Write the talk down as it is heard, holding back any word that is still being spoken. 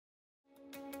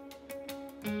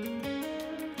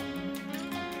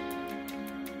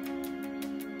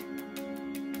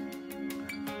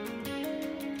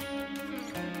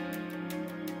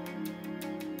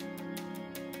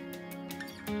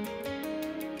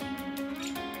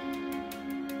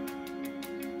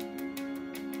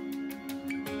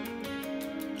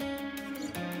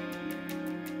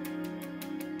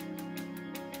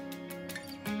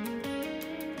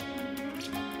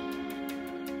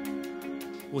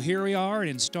Well, here we are in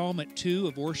installment 2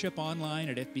 of Worship Online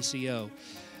at FBCO.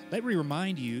 Let me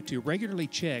remind you to regularly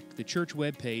check the church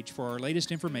webpage for our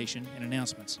latest information and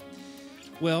announcements.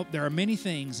 Well, there are many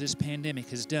things this pandemic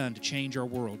has done to change our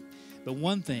world, but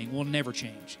one thing will never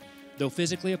change. Though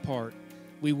physically apart,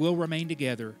 we will remain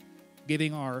together,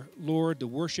 giving our Lord the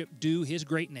worship due His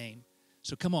great name.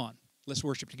 So come on, let's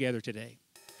worship together today.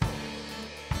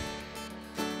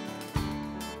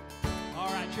 All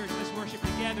right, church, let's worship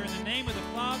together in the name of the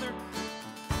Father.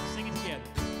 Sing it together.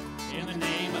 In the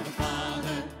name of the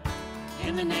Father,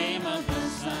 in the name of the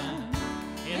Son,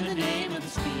 in the name of the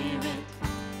Spirit,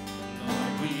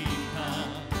 Lord, we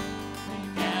come, we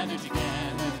gather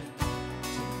together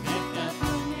to lift up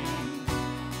your name,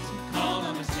 to call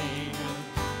on the Savior,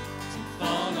 to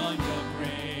fall on your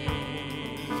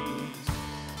grace.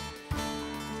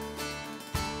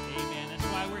 Amen. That's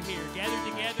why we're here, gathered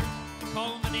together to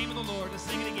call on the name of the Lord. Let's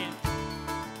sing it again.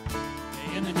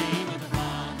 In the name of the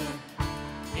Father,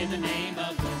 in the name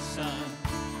of the Son,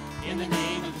 in the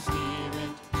name of the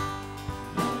Spirit,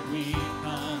 Lord, we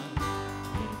come.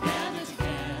 We gather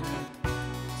together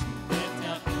to lift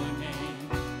up your name,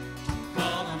 to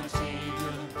call on our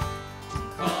Savior, to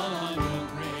call on your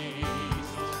grace.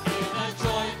 Hear the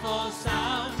joyful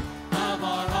sound of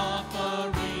our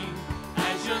offering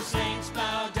as your saints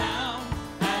bow down,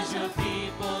 as your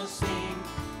people sing.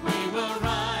 We will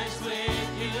rise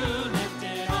with you,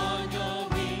 lifted on your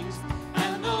wings,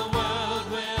 and the world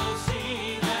will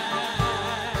see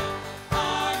that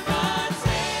our God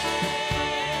saves,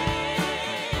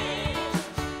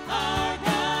 our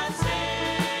God saves.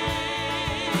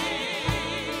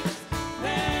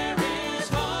 There is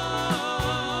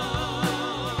hope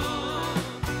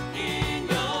in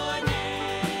your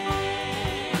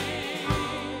name.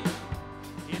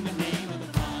 In the name of the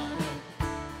Father,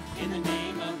 in the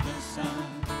name of the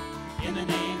Son, in the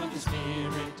name of the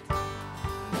Spirit,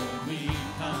 Lord, we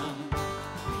come.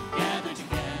 We gather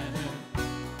together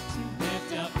to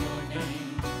lift up your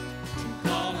name, to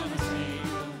call on the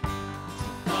Savior, to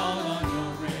call on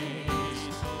your grace.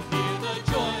 So hear the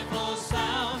joyful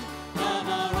sound of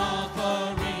our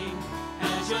offering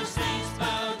as your saints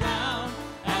bow down,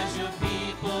 as your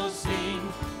people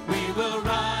sing. We will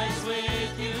rise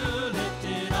with you,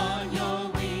 lifted on your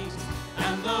wings,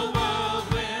 and the world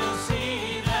will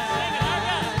see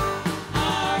that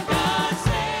our God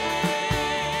saves,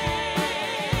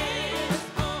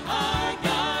 our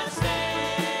God saves.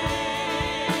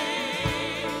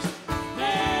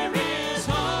 There is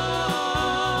hope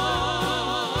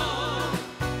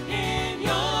in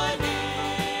your name.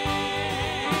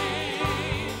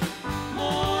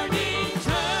 Morning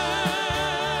turns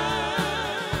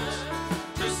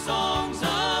to songs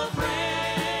of praise.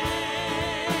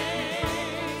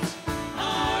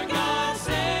 Our God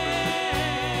saves,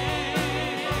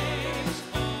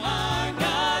 our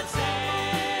God saves.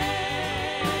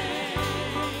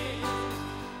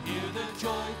 Hear the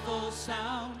joyful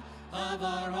sound of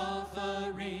our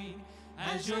offering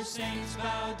as your saints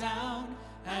bow down,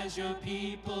 as your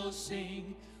people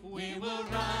sing. We will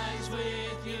rise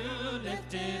with you,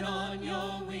 lifted on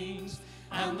your wings,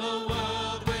 and the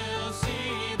world will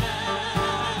see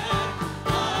that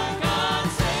our God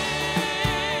saves,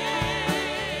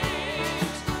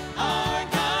 our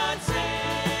God saves.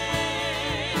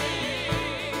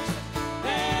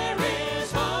 There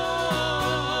is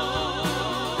hope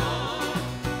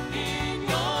in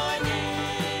your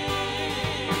name,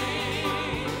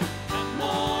 and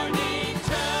morning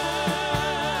turns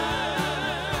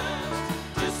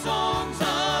to songs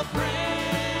of praise.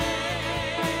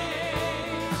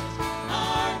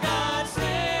 Our God saves,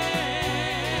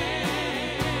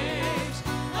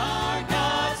 our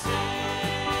God saves.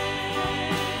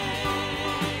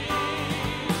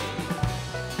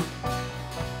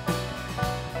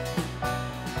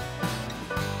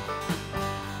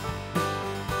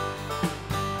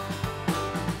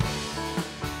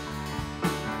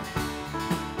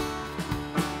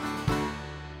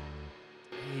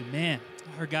 Amen.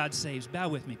 Our God saves. Bow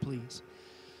with me, please.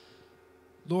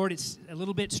 Lord, it's a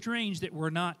little bit strange that we're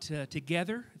not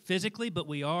together physically, but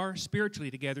we are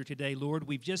spiritually together today, Lord.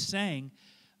 We've just sang,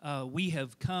 we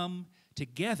have come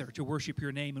together to worship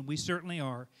your name, and we certainly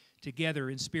are together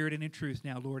in spirit and in truth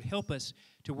now, Lord. Help us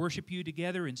to worship you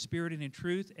together in spirit and in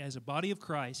truth as a body of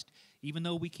Christ, even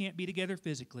though we can't be together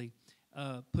physically.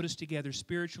 Put us together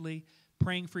spiritually,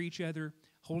 praying for each other,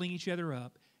 holding each other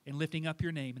up, and lifting up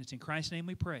your name. And it's in Christ's name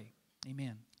we pray.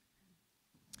 Amen.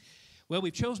 Well,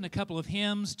 we've chosen a couple of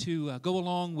hymns to go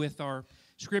along with our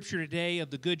scripture today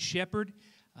of the Good Shepherd.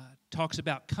 Talks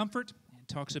about comfort and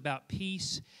talks about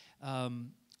peace.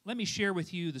 let me share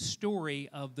with you the story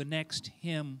of the next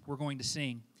hymn we're going to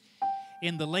sing.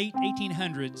 In the late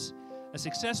 1800s, a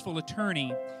successful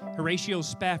attorney, Horatio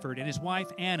Spafford, and his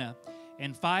wife Anna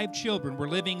and 5 children were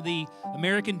living the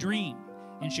American dream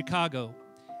in Chicago.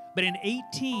 But in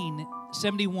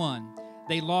 1871,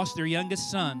 they lost their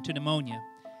youngest son to pneumonia.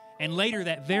 And later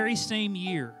that very same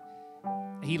year,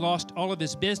 he lost all of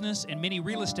his business and many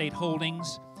real estate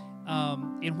holdings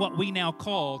in what we now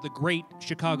call the Great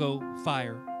Chicago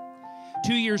Fire.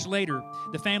 2 years later,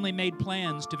 the family made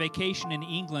plans to vacation in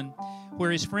England, where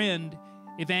his friend,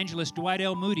 evangelist Dwight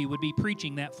L. Moody, would be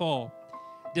preaching that fall.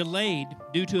 Delayed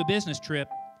due to a business trip,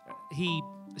 he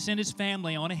sent his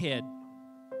family on ahead.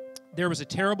 There was a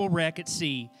terrible wreck at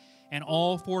sea, and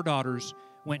all 4 daughters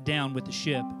went down with the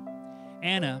ship.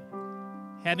 Anna,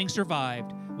 having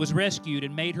survived, was rescued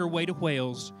and made her way to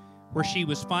Wales, where she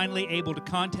was finally able to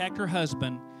contact her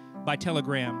husband by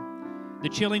telegram. The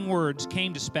chilling words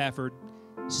came to Spafford,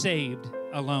 "Saved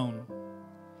alone."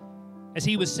 As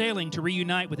he was sailing to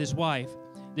reunite with his wife,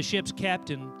 the ship's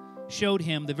captain showed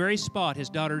him the very spot his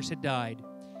daughters had died.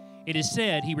 It is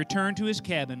said he returned to his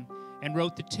cabin and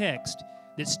wrote the text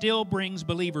that still brings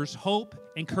believers hope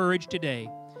and courage today.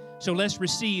 So let's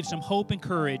receive some hope and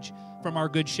courage from our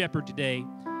Good Shepherd today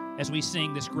as we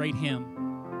sing this great hymn.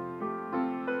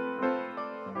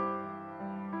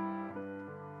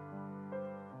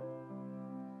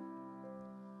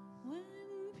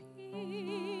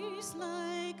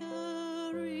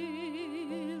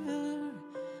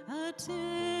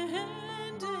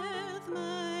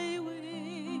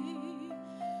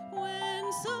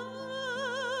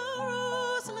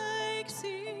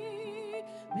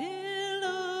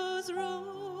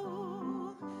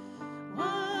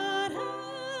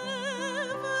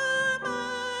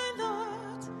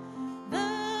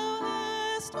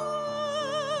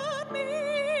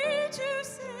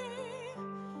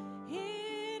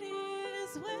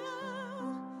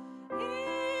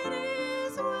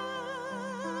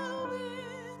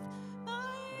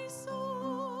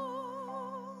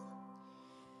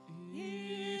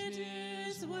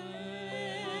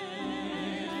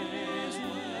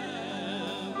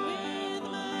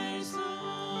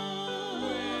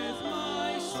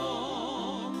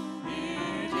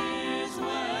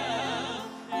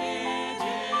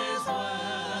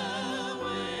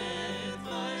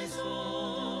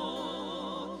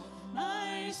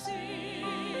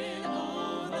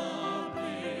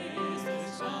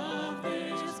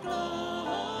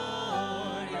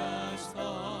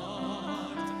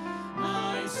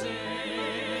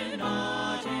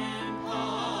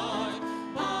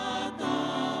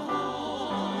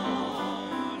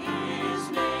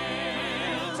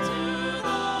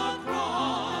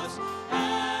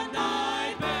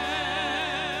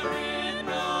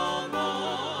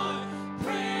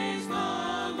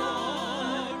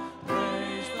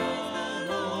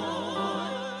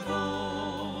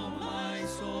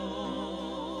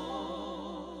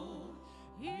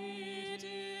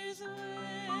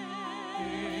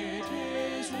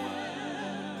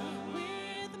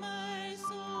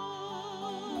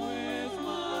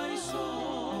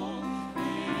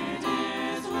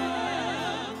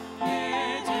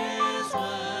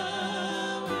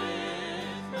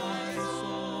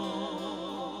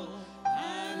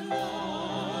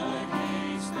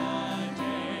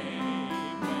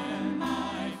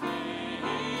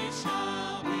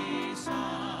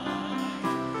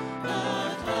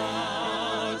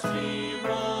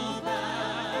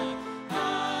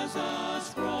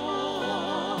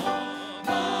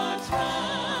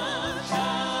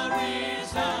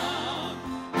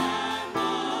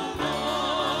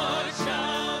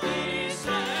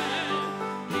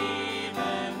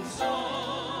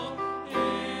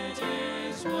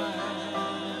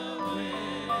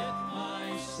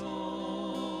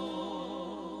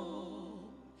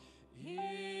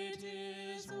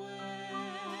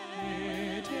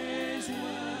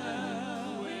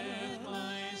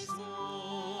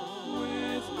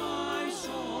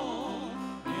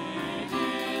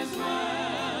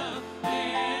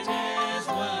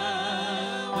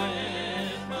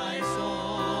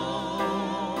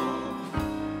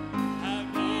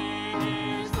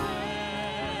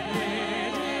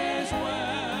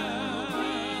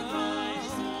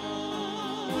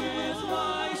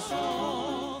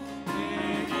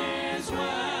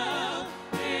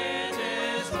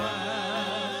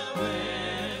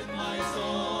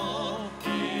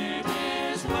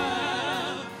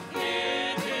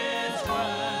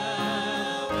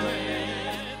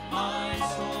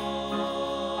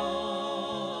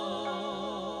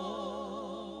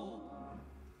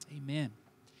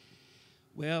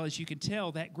 Well, as you can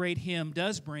tell, that great hymn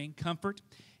does bring comfort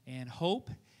and hope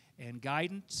and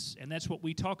guidance. And that's what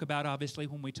we talk about, obviously,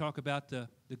 when we talk about the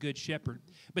Good Shepherd.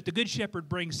 But the Good Shepherd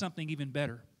brings something even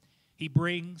better. He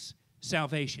brings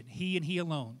salvation. He and He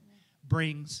alone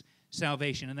brings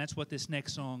salvation. And that's what this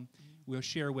next song will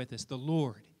share with us. The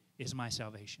Lord is my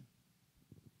salvation.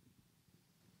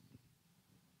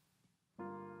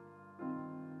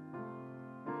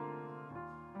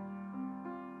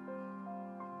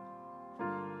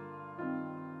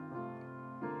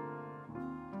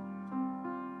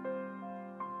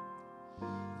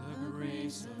 The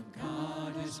grace of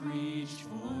God has reached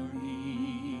for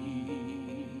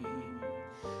me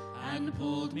and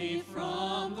pulled me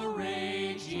from the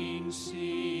raging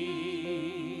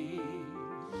sea,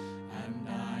 and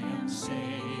I am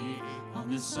safe on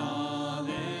this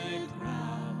solid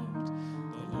ground.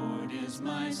 The Lord is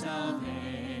my salvation.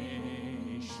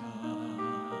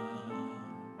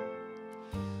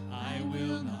 I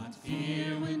will not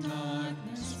fear when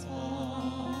darkness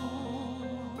falls.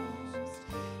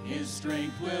 His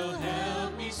strength will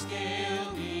help me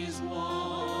scale these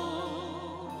walls.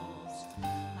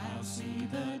 I'll see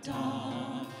the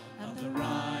dawn of the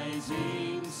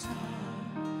rising sun.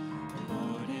 The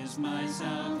Lord is my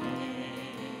salvation.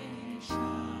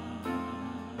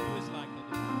 Who is like the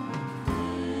Lord?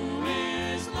 Who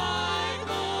is like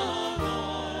the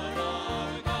Lord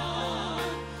our God,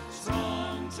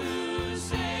 strong to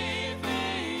save,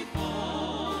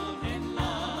 faithful in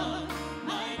love?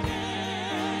 My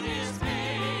debt is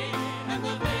paid and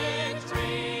the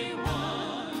victory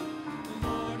won. The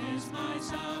Lord is my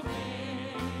salvation.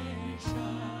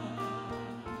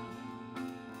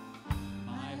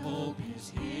 My hope is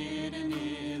hidden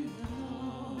in the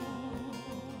Lord.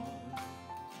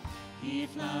 He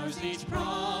flowers each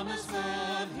promise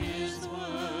of His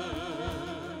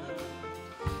word.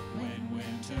 When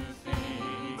winter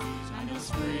fades, I know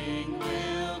spring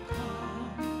will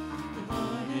come. The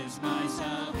Lord is my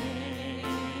salvation.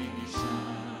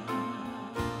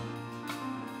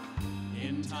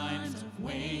 In times of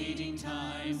waiting,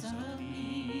 times of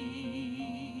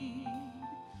need,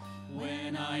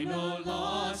 when I know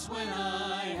loss, when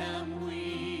I am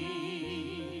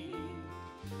weak,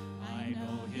 I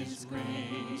know His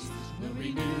grace will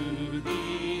renew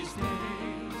these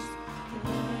days. The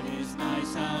Lord is my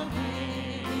salvation.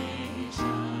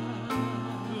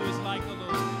 Who is like the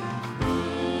Lord?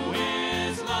 Who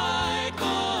is like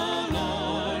the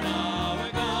Lord our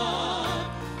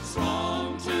God,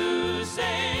 strong to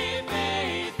save,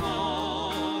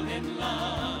 faithful in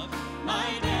love?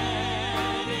 My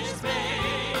debt is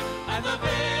paid and the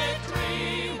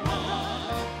victory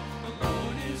won. The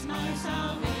Lord is my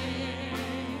salvation.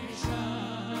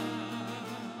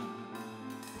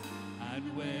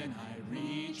 And when I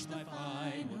reach the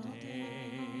final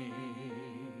day,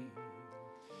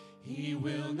 He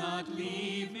will not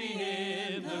leave me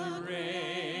in the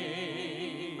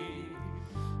grave,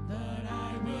 but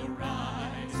I will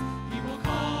rise. He will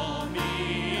call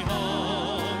me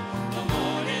home. The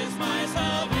Lord is my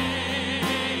salvation.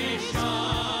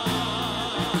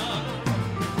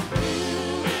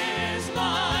 Who is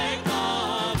like the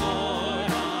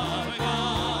Lord our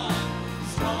God,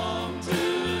 strong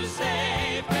to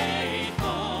save,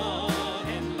 faithful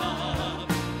in love?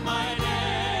 My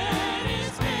debt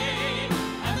is paid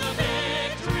and the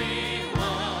victory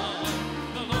won.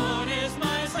 The Lord is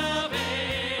my salvation.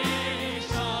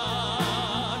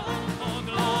 Oh,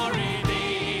 glory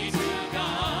be to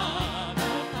God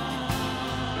the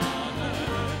Father.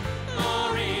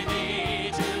 Glory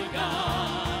be to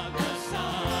God the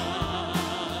Son.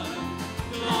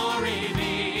 Glory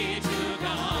be to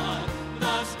God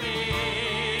the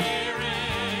Spirit.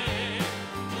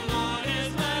 The Lord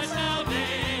is my salvation.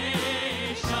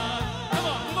 Come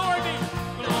on,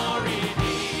 glory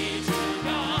be to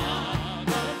God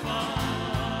the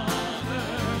Father.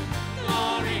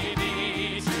 Glory be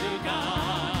to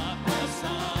God the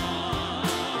Son.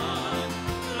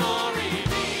 Glory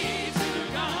be to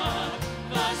God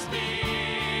the Spirit.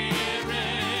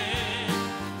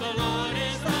 The Lord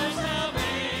is my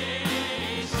salvation.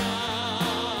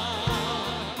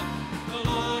 The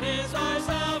Lord is my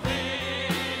salvation.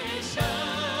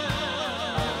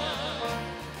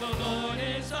 The Lord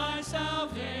is my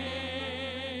salvation.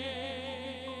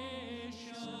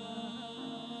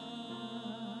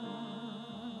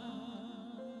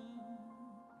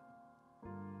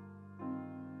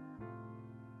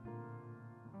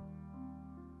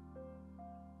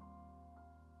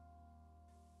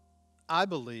 I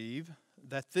believe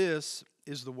that this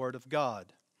is the Word of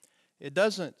God. It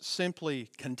doesn't simply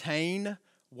contain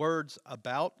words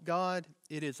about God,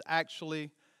 it is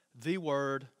actually the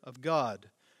Word of God.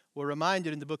 We're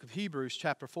reminded in the book of Hebrews,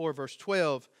 chapter 4, verse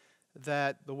 12,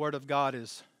 that the Word of God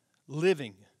is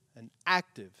living and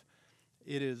active.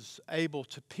 It is able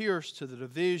to pierce to the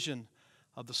division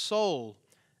of the soul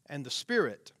and the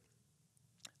spirit.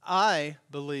 I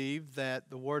believe that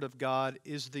the Word of God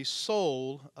is the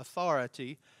sole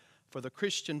authority for the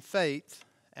Christian faith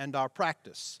and our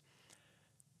practice.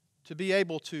 To be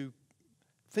able to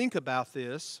think about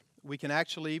this, we can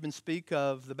actually even speak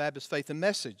of the Baptist Faith and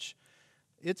Message.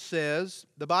 It says,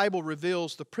 the Bible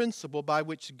reveals the principle by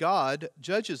which God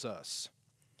judges us,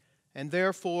 and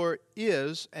therefore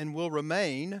is and will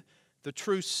remain the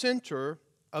true center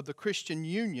of the Christian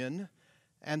union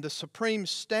and the supreme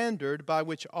standard by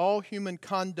which all human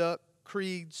conduct,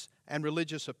 creeds, and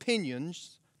religious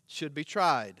opinions should be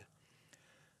tried.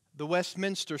 The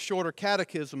Westminster Shorter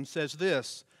Catechism says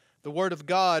this, the Word of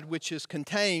God, which is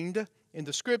contained in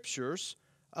the Scriptures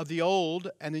of the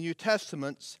Old and the New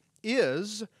Testaments,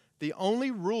 is the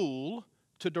only rule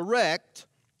to direct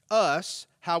us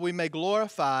how we may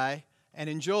glorify and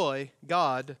enjoy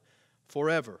God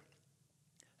forever.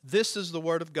 This is the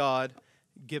Word of God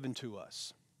given to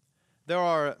us. There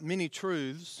are many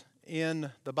truths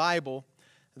in the Bible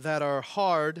that are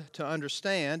hard to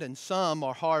understand, and some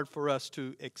are hard for us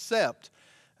to accept.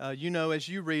 As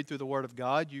you read through the Word of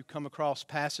God, you come across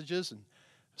passages and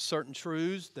certain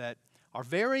truths that are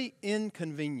very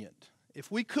inconvenient. If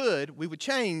we could, we would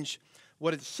change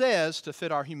what it says to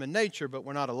fit our human nature, but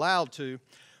we're not allowed to.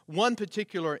 One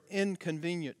particular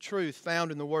inconvenient truth found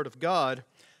in the Word of God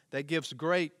that gives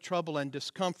great trouble and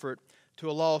discomfort to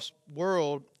a lost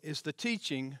world is the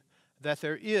teaching that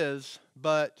there is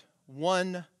but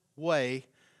one way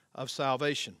of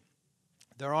salvation.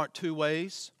 There aren't two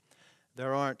ways,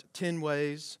 there aren't 10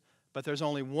 ways, but there's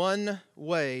only one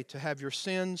way to have your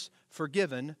sins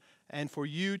forgiven and for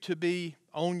you to be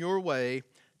on your way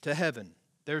to heaven.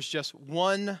 There's just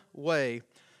one way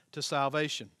to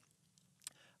salvation.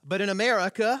 But in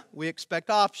America, we expect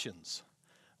options.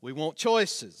 We want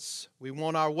choices. We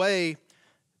want our way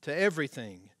to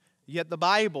everything. Yet the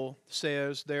Bible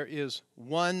says there is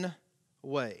one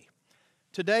way.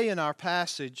 Today in our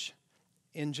passage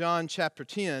in John chapter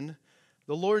 10,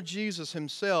 the Lord Jesus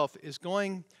Himself is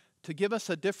going to give us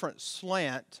a different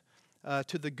slant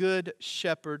to the Good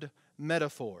Shepherd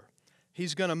metaphor.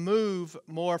 He's going to move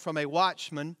more from a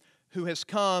watchman who has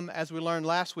come, as we learned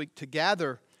last week, to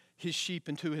gather his sheep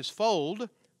into his fold,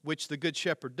 which the Good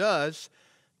Shepherd does.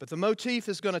 But the motif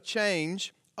is going to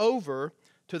change over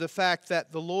to the fact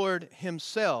that the Lord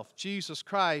Himself, Jesus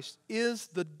Christ, is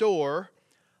the door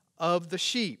of the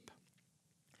sheep.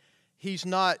 He's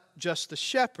not just the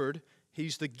shepherd,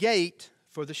 He's the gate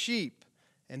for the sheep.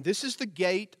 And this is the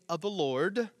gate of the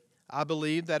Lord. I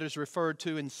believe that is referred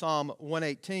to in Psalm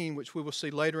 118, which we will see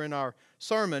later in our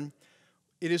sermon.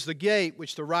 It is the gate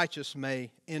which the righteous may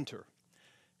enter.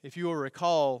 If you will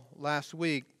recall, last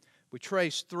week we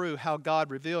traced through how God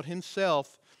revealed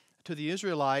Himself to the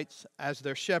Israelites as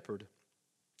their shepherd.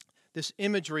 This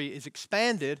imagery is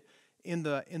expanded in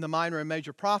the minor and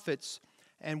major prophets,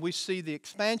 and we see the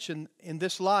expansion in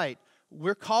this light.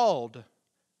 We're called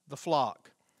the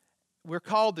flock. We're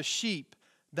called the sheep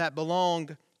that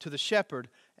belonged to the shepherd.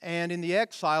 And in the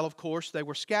exile, of course, they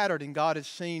were scattered, and God has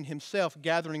seen Himself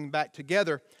gathering back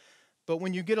together. But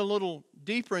when you get a little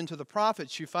deeper into the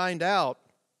prophets, you find out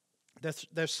that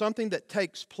there's something that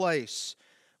takes place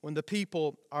when the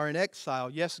people are in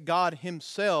exile. Yes, God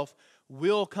Himself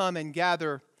will come and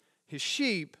gather His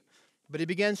sheep, but He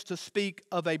begins to speak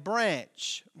of a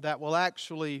branch that will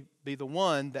actually be the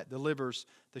one that delivers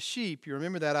the sheep. You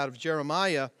remember that out of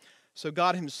Jeremiah. So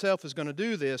God Himself is going to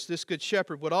do this. This Good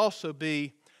Shepherd would also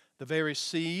be the very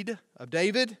seed of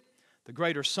David, the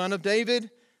greater son of David.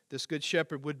 This Good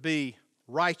Shepherd would be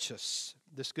righteous.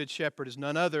 This Good Shepherd is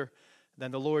none other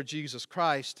than the Lord Jesus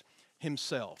Christ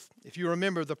Himself. If you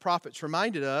remember, the prophets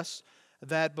reminded us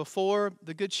that before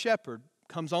the Good Shepherd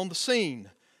comes on the scene,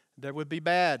 there would be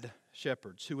bad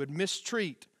shepherds who would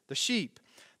mistreat the sheep.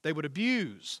 They would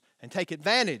abuse and take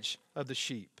advantage of the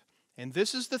sheep. And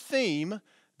this is the theme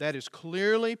that is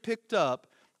clearly picked up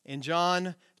in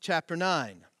John chapter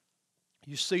 9.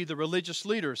 You see the religious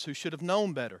leaders who should have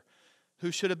known better,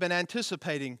 who should have been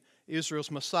anticipating Israel's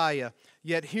Messiah.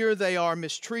 Yet here they are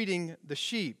mistreating the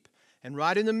sheep. And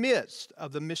right in the midst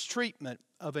of the mistreatment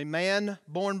of a man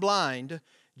born blind,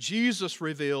 Jesus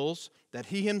reveals that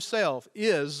He Himself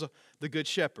is the Good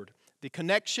Shepherd. The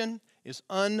connection is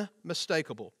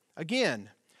unmistakable. Again,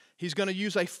 He's going to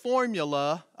use a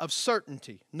formula of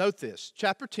certainty. Note this,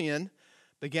 chapter 10,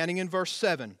 beginning in verse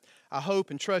 7. I hope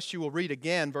and trust you will read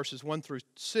again verses 1 through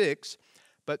 6.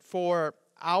 But for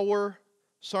our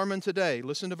sermon today,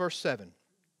 listen to verse 7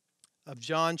 of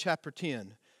John chapter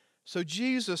 10. So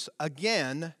Jesus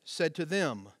again said to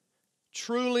them,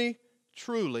 "Truly,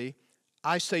 truly,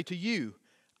 I say to you,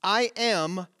 I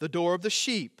am the door of the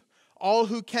sheep. All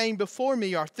who came before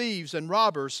me are thieves and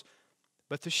robbers,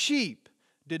 but the sheep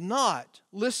did not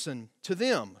listen to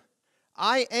them.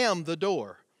 I am the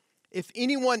door. If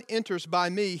anyone enters by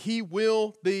me, he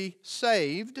will be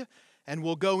saved and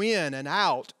will go in and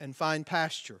out and find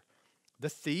pasture. The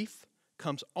thief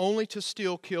comes only to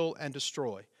steal, kill, and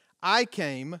destroy. I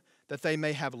came that they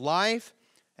may have life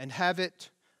and have it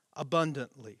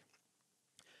abundantly."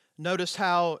 Notice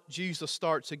how Jesus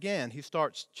starts again. He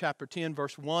starts chapter 10,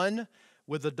 verse 1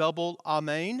 with a double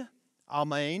amen.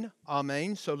 Amen,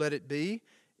 amen, so let it be.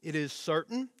 It is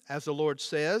certain, as the Lord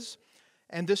says.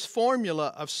 And this formula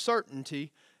of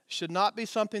certainty should not be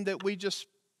something that we just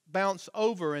bounce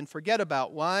over and forget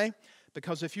about. Why?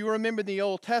 Because if you remember the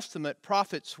Old Testament,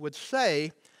 prophets would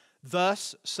say,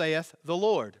 "Thus saith the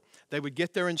Lord." They would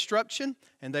get their instruction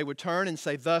and they would turn and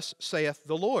say, "Thus saith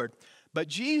the Lord." But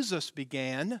Jesus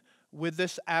began with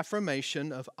this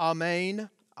affirmation of Amen,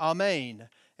 Amen.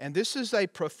 And this is a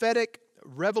prophetic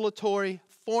revelatory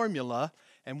formula.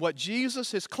 And what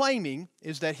Jesus is claiming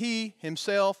is that He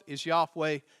Himself is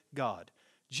Yahweh God.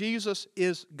 Jesus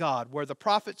is God. Where the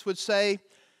prophets would say,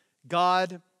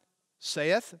 "God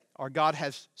saith," or "God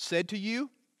has said to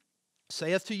you,"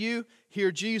 saith to you,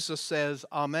 here Jesus says,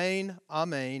 "Amen,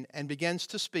 Amen," and begins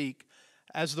to speak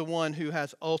as the one who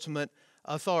has ultimate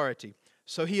authority.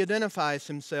 So He identifies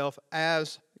Himself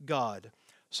as God.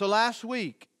 So last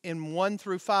week in 1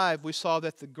 through 5, we saw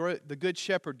that the Good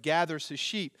Shepherd gathers His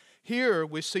sheep. Here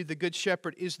we see the Good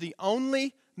Shepherd is the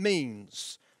only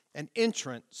means and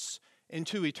entrance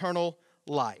into eternal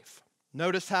life.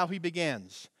 Notice how He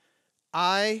begins.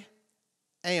 I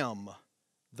am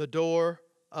the door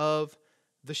of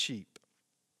the sheep.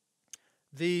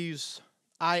 These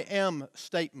I am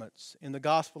statements in the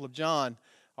Gospel of John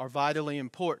are vitally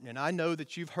important. And I know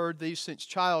that you've heard these since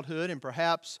childhood, and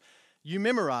perhaps you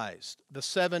memorized the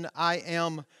 7 I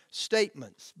am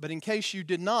statements. But in case you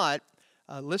did not,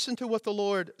 listen to what the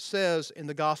Lord says in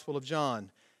the Gospel of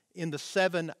John in the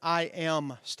 7 I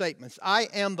am statements. I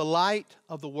am the light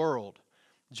of the world,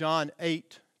 John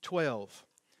 8:12.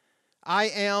 I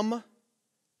am,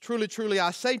 truly, truly,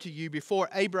 I say to you, before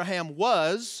Abraham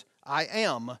was, I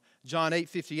am, John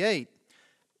 8:58.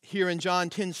 Here in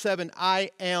John 10:7, I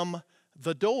am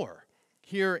the door.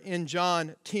 Here in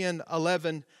John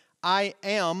 10:11, I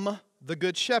am the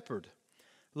Good Shepherd.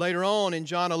 Later on in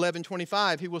John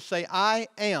 11:25, He will say, I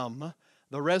am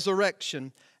the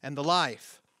resurrection and the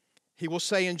life. He will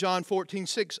say in John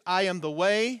 14:6, I am the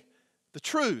way, the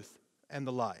truth, and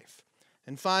the life.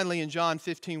 And finally in John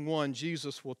 15:1,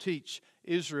 Jesus will teach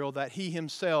Israel that He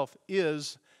Himself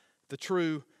is the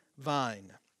true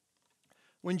vine.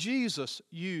 When Jesus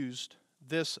used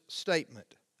this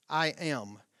statement, I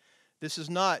am, this is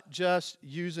not just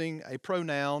using a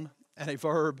pronoun and a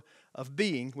verb of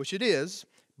being, which it is,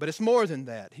 but it's more than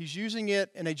that. He's using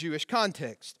it in a Jewish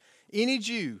context. Any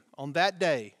Jew on that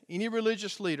day, any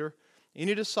religious leader,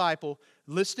 any disciple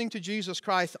listening to Jesus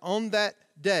Christ on that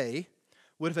day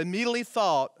would have immediately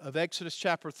thought of Exodus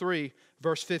chapter 3,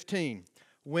 verse 15,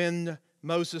 when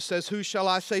Moses says, "Who shall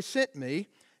I say sent me?"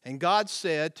 And God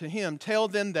said to him, "Tell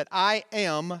them that I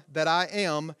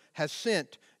am has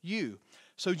sent you."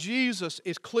 So Jesus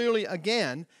is clearly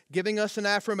again giving us an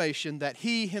affirmation that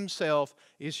He Himself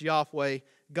is Yahweh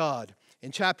God.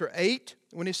 In chapter 8,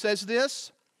 when He says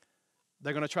this,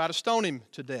 they're going to try to stone Him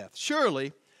to death.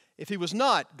 Surely, if He was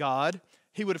not God,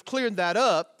 He would have cleared that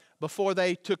up before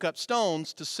they took up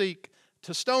stones to seek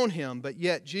to stone Him. But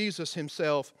yet Jesus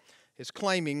Himself is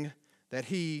claiming that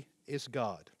He is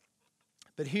God.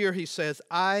 But here He says,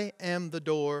 I am the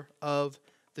door of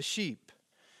the sheep.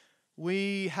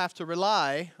 We have to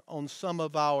rely on some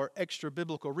of our extra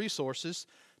biblical resources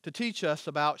to teach us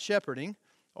about shepherding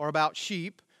or about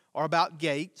sheep or about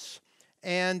gates.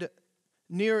 And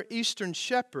Near Eastern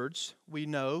shepherds, we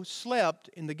know, slept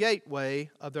in the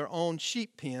gateway of their own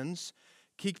sheep pens,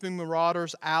 keeping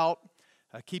marauders out,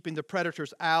 keeping the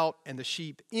predators out and the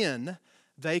sheep in.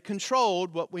 They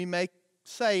controlled what we may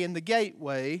say in the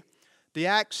gateway, the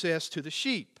access to the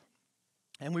sheep.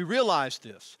 And we realize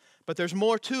this, but there's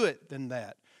more to it than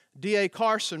that. D.A.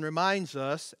 Carson reminds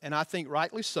us, and I think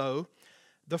rightly so,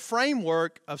 the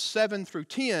framework of 7 through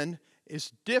 10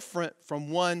 is different from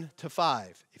 1 to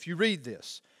 5. If you read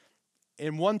this,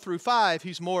 in 1 through 5,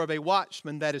 he's more of a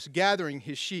watchman that is gathering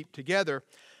his sheep together.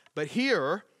 But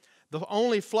here, the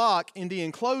only flock in the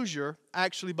enclosure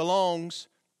actually belongs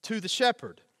to the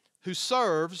shepherd, who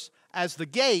serves as the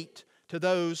gate to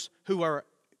those who are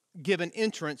given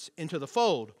entrance into the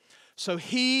fold. So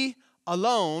he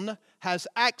alone has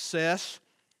access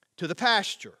to the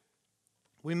pasture.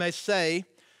 We may say,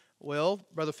 well,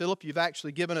 Brother Phillip, you've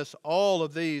actually given us all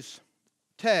of these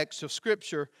texts of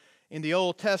Scripture in the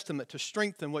Old Testament to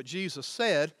strengthen what Jesus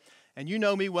said, and you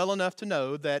know me well enough to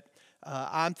know that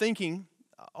I'm thinking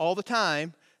all the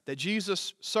time that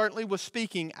Jesus certainly was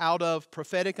speaking out of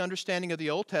prophetic understanding of the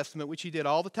Old Testament, which he did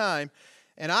all the time,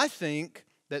 and I think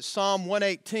that Psalm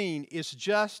 118 is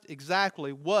just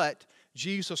exactly what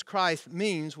Jesus Christ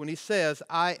means when he says,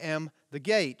 I am the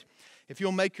gate. If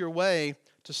you'll make your way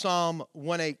to Psalm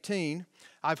 118,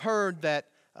 I've heard that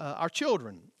our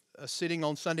children sitting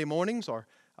on Sunday mornings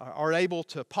are able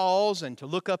to pause and to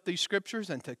look up these scriptures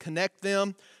and to connect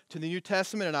them to the New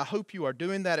Testament, and I hope you are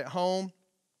doing that at home.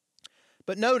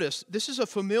 But notice, this is a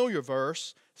familiar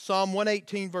verse, Psalm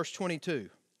 118, verse 22.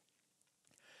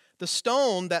 The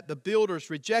stone that the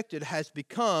builders rejected has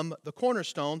become the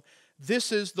cornerstone.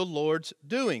 This is the Lord's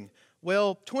doing.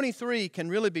 Well, 23 can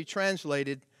really be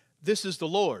translated, this is the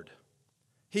Lord.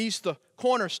 He's the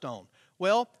cornerstone.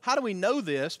 Well, how do we know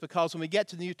this? Because when we get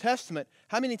to the New Testament,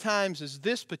 how many times is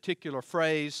this particular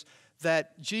phrase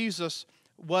that Jesus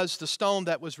was the stone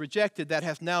that was rejected that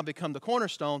has now become the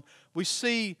cornerstone? We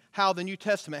see how the New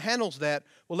Testament handles that.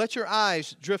 Well, let your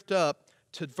eyes drift up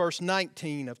to verse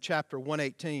 19 of chapter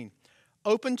 118.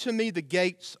 Open to me the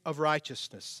gates of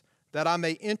righteousness, that I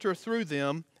may enter through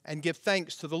them and give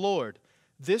thanks to the Lord.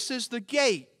 This is the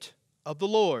gate of the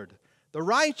Lord. The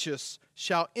righteous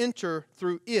shall enter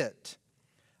through it.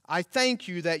 I thank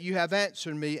you that you have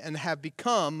answered me and have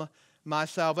become my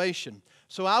salvation.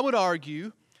 So I would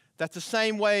argue that the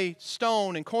same way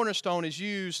stone and cornerstone is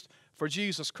used for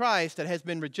Jesus Christ that has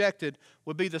been rejected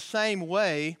would be the same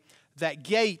way that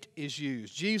gate is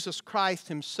used. Jesus Christ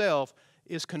himself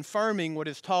is confirming what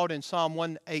is taught in Psalm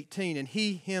 118, and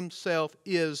he himself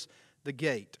is the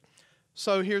gate.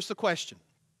 So here's the question.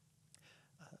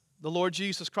 The Lord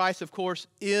Jesus Christ, of course,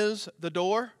 is the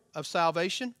door of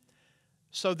salvation.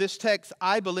 So this text,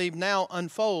 I believe, now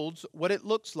unfolds what it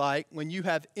looks like when you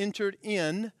have entered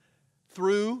in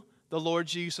through the Lord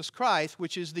Jesus Christ,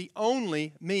 which is the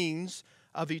only means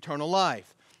of eternal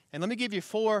life. And let me give you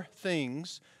 4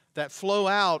 things that flow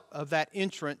out of that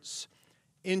entrance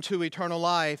into eternal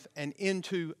life and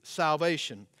into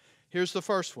salvation. Here's the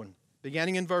first one,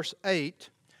 beginning in verse 8.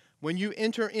 When you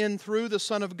enter in through the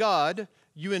Son of God,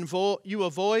 you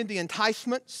avoid the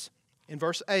enticements, in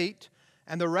verse 8,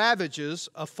 and the ravages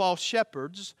of false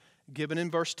shepherds, given in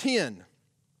verse 10.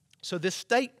 So this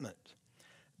statement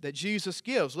that Jesus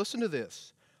gives, listen to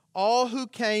this. All who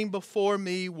came before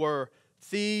me were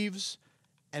thieves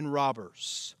and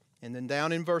robbers. And then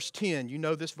down in verse 10, you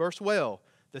know this verse well.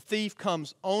 The thief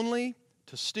comes only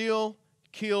to steal,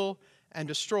 kill, and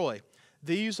destroy.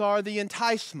 These are the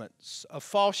enticements of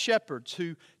false shepherds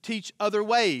who teach other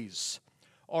ways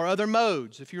or other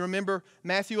modes. If you remember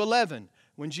Matthew 11,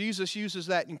 when Jesus uses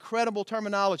that incredible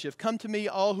terminology of come to me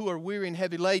all who are weary and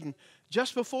heavy laden,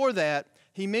 just before that,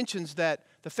 he mentions that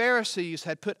the Pharisees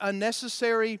had put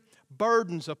unnecessary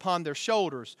burdens upon their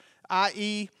shoulders,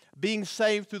 i.e., being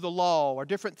saved through the law or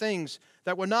different things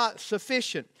that were not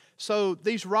sufficient. So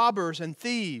these robbers and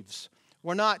thieves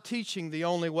were not teaching the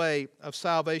only way of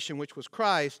salvation, which was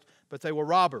Christ, but they were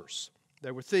robbers.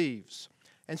 They were thieves.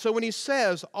 And so when he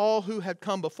says, all who had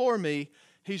come before me,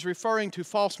 he's referring to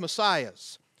false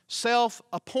messiahs,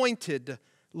 self-appointed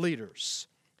leaders.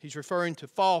 He's referring to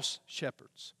false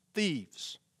shepherds,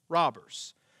 thieves,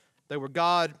 robbers. There were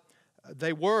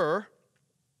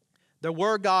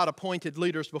God-appointed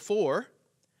leaders before,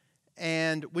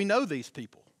 and we know these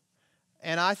people.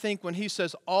 And I think when he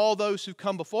says, all those who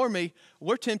come before me,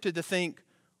 we're tempted to think,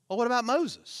 well, what about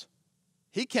Moses?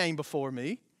 He came before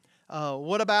me.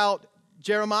 What about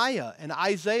Jeremiah and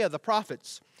Isaiah, the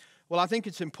prophets? Well, I think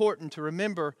it's important to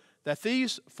remember that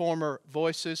these former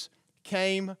voices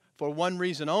came for one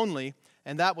reason only,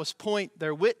 and that was point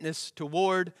their witness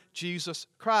toward Jesus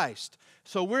Christ.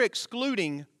 So we're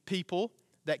excluding people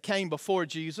that came before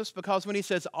Jesus because when he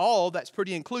says all, that's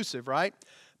pretty inclusive, right?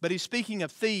 But he's speaking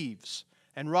of thieves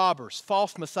and robbers,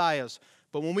 false messiahs.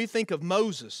 But when we think of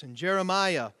Moses and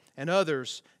Jeremiah and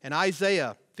others, and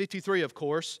Isaiah 53, of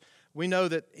course, we know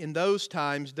that in those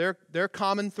times their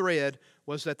common thread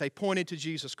was that they pointed to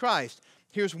Jesus Christ.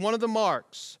 Here's one of the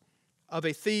marks of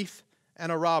a thief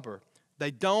and a robber.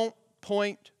 They don't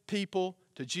point people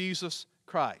to Jesus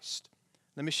Christ.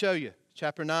 Let me show you.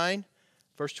 Chapter 9,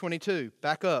 verse 22.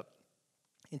 Back up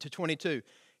into 22.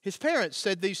 His parents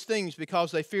said these things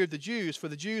because they feared the Jews, for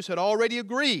the Jews had already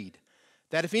agreed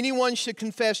that if anyone should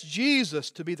confess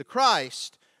Jesus to be the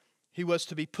Christ, He was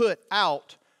to be put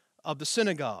out of the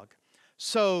synagogue.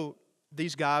 So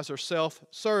these guys are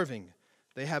self-serving.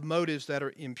 They have motives that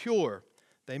are impure.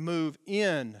 They move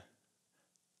in,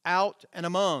 out, and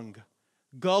among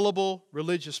gullible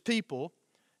religious people.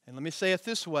 And let me say it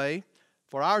this way,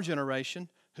 for our generation,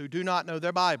 who do not know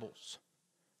their Bibles.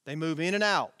 They move in and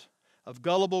out of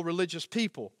gullible religious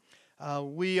people.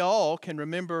 We all can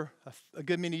remember a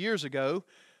good many years ago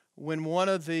when one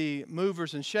of the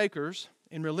movers and shakers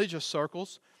in religious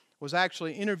circles was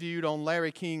actually interviewed on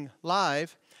Larry King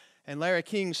Live. And Larry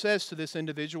King says to this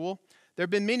individual, there have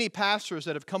been many pastors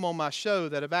that have come on my show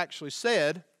that have actually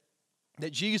said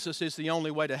that Jesus is the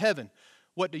only way to heaven.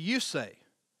 What do you say?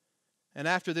 And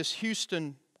after this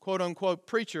Houston quote-unquote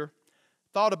preacher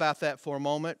thought about that for a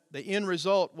moment, the end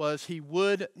result was he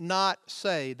would not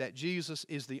say that Jesus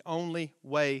is the only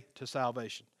way to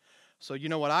salvation. So you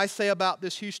know what I say about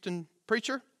this Houston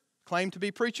preacher, claimed to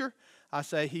be preacher? I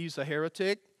say he's a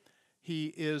heretic. He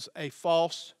is a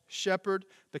false shepherd,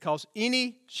 because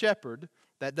any shepherd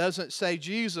that doesn't say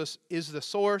Jesus is the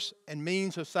source and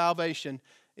means of salvation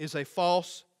is a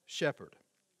false shepherd.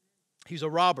 He's a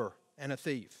robber and a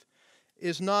thief.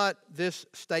 Is not this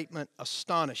statement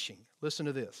astonishing? Listen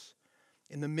to this.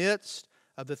 In the midst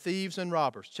of the thieves and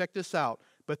robbers, check this out,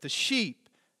 but the sheep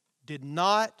did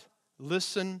not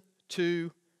listen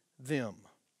to them.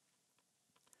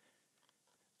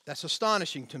 That's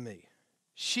astonishing to me.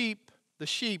 The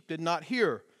sheep did not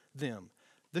hear them.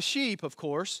 The sheep, of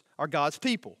course, are God's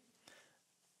people.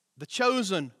 The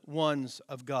chosen ones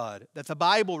of God that the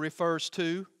Bible refers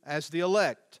to as the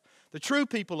elect. The true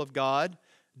people of God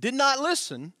did not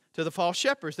listen to the false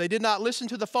shepherds. They did not listen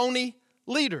to the phony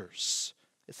leaders.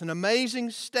 It's an amazing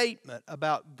statement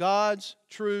about God's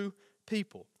true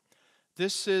people.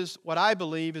 This is what I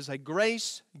believe is a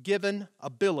grace-given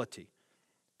ability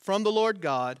from the Lord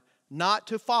God not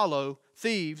to follow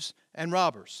thieves and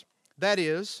robbers. That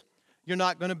is, you're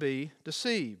not going to be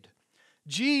deceived.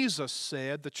 Jesus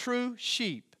said the true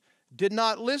sheep did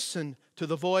not listen to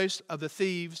the voice of the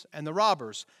thieves and the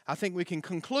robbers. I think we can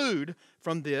conclude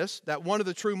from this that one of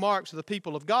the true marks of the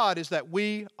people of God is that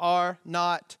we are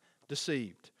not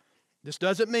deceived. This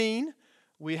doesn't mean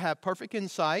we have perfect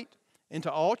insight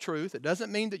into all truth. It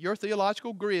doesn't mean that your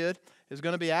theological grid is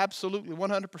going to be absolutely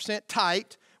 100%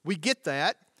 tight. We get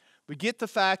that. We get the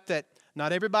fact that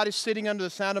not everybody sitting under the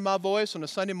sound of my voice on a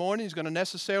Sunday morning is going to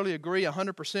necessarily agree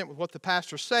 100% with what the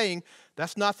pastor's saying.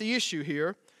 That's not the issue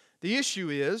here. The issue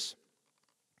is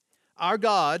our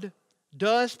God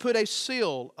does put a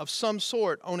seal of some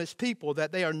sort on His people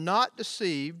that they are not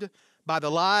deceived by the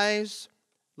lies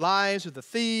of the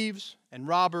thieves and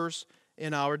robbers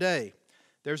in our day.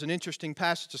 There's an interesting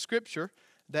passage of Scripture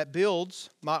that builds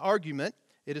my argument.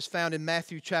 It is found in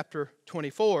Matthew chapter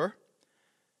 24.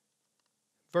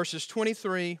 Verses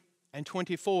 23 and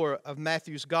 24 of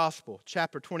Matthew's Gospel,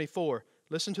 chapter 24.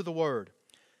 Listen to the word.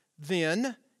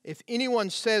 Then, if anyone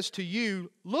says to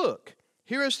you, look,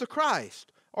 here is the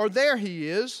Christ, or there He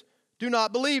is, do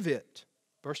not believe it.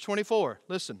 Verse 24,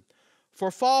 listen.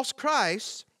 For false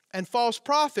Christs and false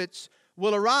prophets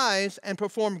will arise and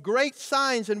perform great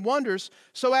signs and wonders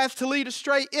so as to lead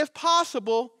astray, if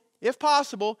possible,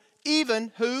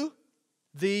 even who?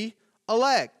 The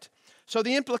elect. So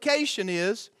the implication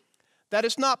is that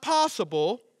it's not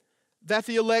possible that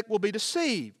the elect will be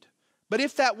deceived. But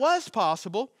if that was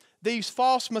possible, these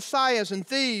false messiahs and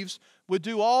thieves would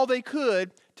do all they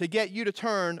could to get you to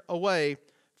turn away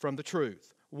from the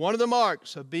truth. One of the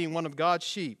marks of being one of God's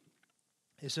sheep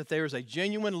is that there is a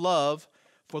genuine love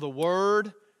for the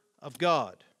Word of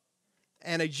God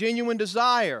and a genuine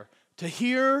desire to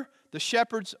hear the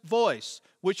shepherd's voice,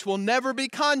 which will never be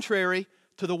contrary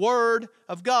to the Word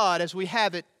of God as we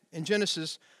have it in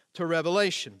Genesis to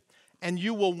Revelation. And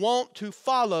you will want to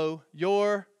follow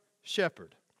your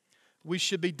shepherd. We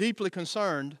should be deeply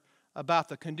concerned about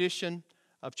the condition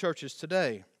of churches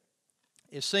today.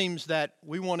 It seems that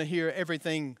we want to hear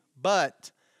everything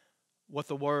but what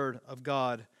the Word of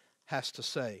God has to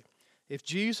say. If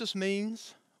Jesus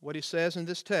means what He says in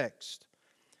this text,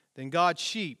 then God's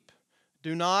sheep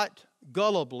do not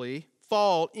gullibly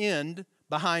fall in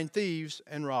behind thieves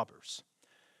and robbers.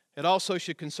 It also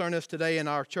should concern us today in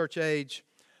our church age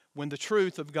when the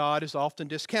truth of God is often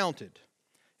discounted.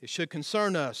 It should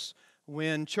concern us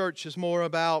when church is more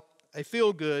about a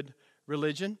feel-good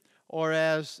religion, or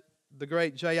as the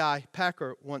great J.I.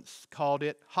 Packer once called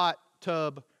it, hot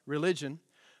tub religion.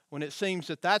 When it seems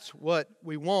that that's what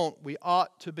we want, we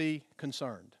ought to be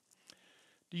concerned.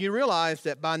 Do you realize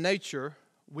that by nature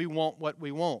we want what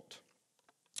we want?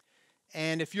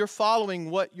 And if you're following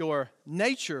what your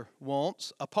nature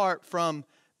wants, apart from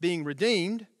being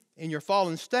redeemed in your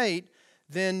fallen state,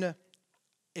 then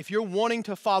if you're wanting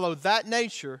to follow that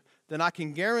nature, then I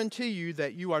can guarantee you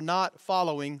that you are not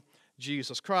following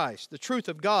Jesus Christ. The truth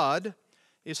of God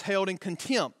is held in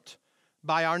contempt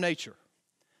by our nature.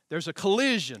 There's a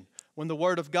collision when the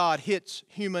Word of God hits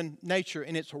human nature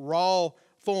in its raw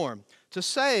form. To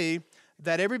say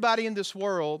that everybody in this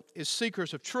world is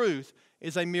seekers of truth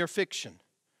is a mere fiction.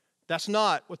 That's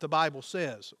not what the Bible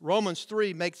says. Romans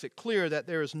 3 makes it clear that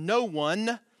there is no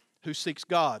one who seeks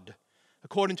God.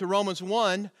 According to Romans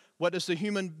 1, what does the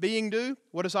human being do?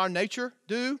 What does our nature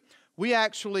do? We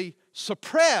actually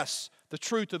suppress the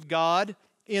truth of God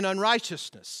in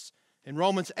unrighteousness. In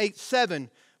Romans 8:7,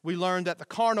 we learn that the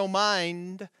carnal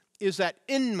mind is at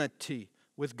enmity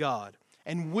with God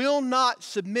and will not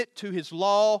submit to His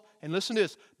law. And listen to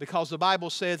this, because the Bible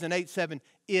says in 8:7,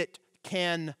 it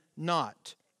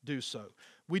cannot do so.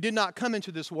 We did not come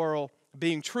into this world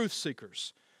being truth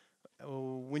seekers.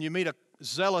 When you meet a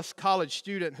zealous college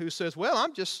student who says, well,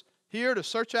 I'm just here to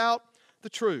search out the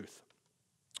truth.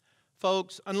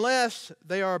 Folks, unless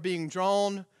they are being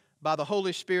drawn by the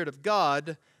Holy Spirit of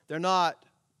God, they're not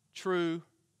true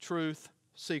truth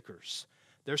seekers.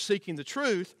 They're seeking the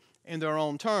truth in their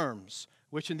own terms,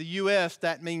 which in the U.S.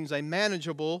 that means a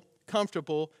manageable,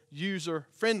 comfortable,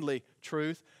 user-friendly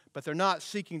truth, but they're not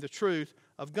seeking the truth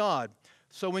of God.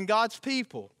 So when God's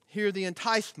people hear the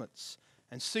enticements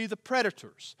and see the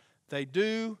predators, they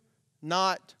do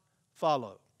not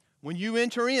follow. When you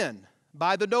enter in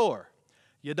by the door,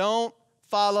 you don't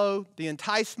follow the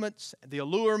enticements, the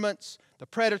allurements, the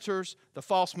predators, the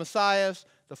false messiahs,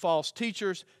 the false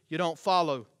teachers. You don't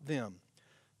follow them.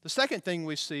 The second thing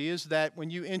we see is that when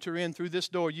you enter in through this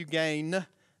door, you gain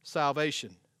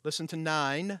salvation. Listen to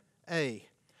 9a.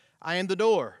 I am the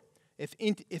door.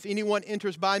 If anyone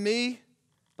enters by me,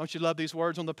 don't you love these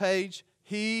words on the page?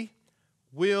 He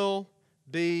will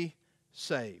be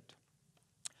saved.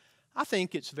 I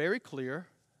think it's very clear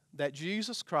that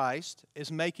Jesus Christ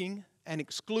is making an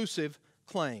exclusive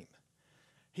claim.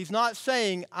 He's not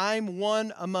saying I'm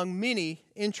one among many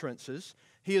entrances.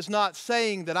 He is not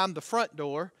saying that I'm the front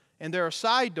door and there are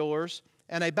side doors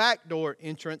and a back door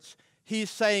entrance. He's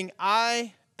saying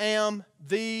I am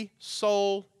the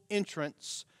sole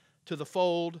entrance to the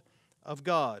fold of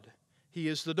God. He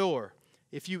is the door.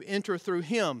 If you enter through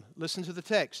Him, listen to the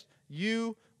text,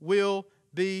 you will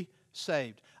be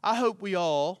saved. I hope we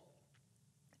all,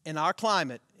 in our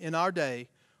climate, in our day,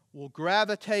 will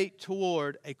gravitate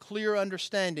toward a clear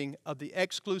understanding of the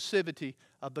exclusivity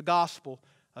of the gospel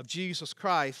of Jesus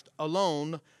Christ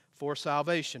alone for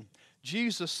salvation.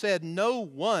 Jesus said, no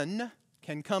one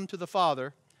can come to the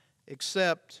Father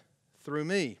except through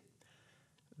me.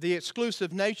 The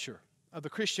exclusive nature of the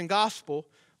Christian gospel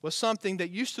was something that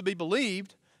used to be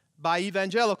believed by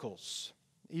evangelicals.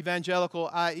 Evangelical,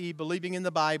 i.e. believing in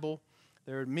the Bible.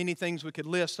 There are many things we could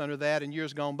list under that in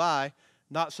years gone by.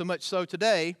 Not so much so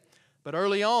today, but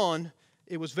early on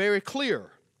it was very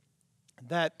clear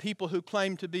that people who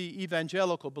claimed to be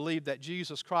evangelical believed that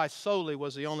Jesus Christ solely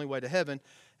was the only way to heaven,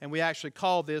 and we actually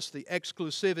call this the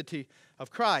exclusivity of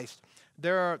Christ.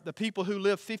 There are the people who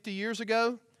lived 50 years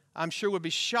ago, I'm sure would be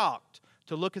shocked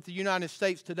to look at the United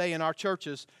States today in our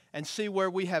churches and see where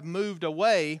we have moved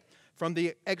away from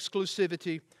the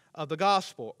exclusivity of the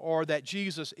gospel, or that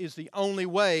Jesus is the only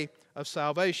way of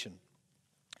salvation.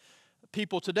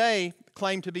 People today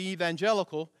claim to be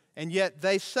evangelical, and yet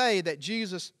they say that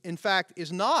Jesus, in fact,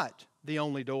 is not the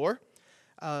only door.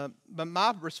 But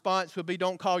my response would be,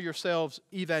 don't call yourselves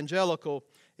evangelical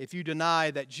if you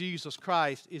deny that Jesus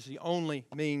Christ is the only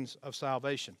means of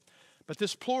salvation. But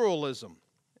this pluralism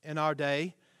in our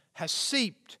day has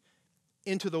seeped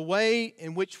into the way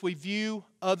in which we view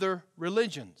other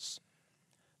religions.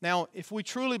 Now, if we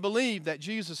truly believe that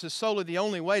Jesus is solely the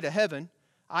only way to heaven,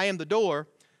 I am the door,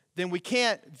 then we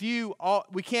can't view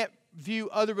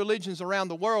other religions around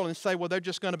the world and say, well, they're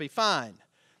just going to be fine.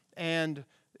 And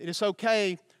it's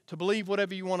okay to believe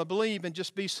whatever you want to believe and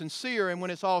just be sincere, and when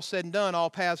it's all said and done, all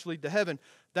paths lead to heaven.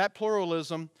 That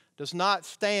pluralism does not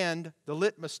stand the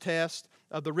litmus test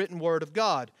of the written Word of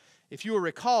God. If you will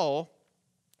recall,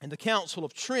 in the Council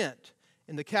of Trent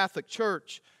in the Catholic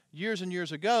Church years and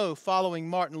years ago, following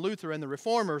Martin Luther and the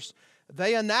Reformers,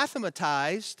 they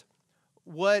anathematized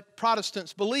what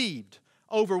Protestants believed.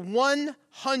 Over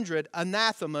 100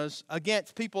 anathemas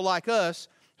against people like us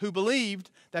who believed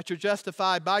that you're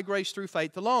justified by grace through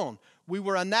faith alone. We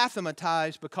were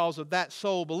anathematized because of that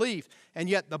sole belief. And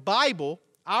yet the Bible,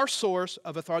 our source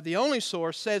of authority, the only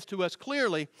source, says to us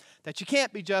clearly that you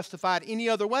can't be justified any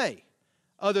other way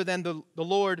other than the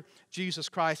Lord Jesus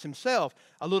Christ Himself.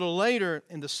 A little later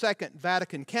in the Second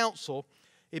Vatican Council,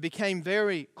 it became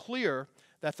very clear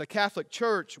that the Catholic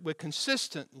Church would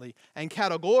consistently and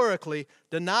categorically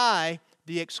deny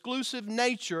the exclusive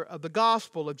nature of the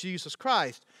gospel of Jesus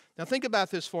Christ. Now think about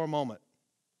this for a moment.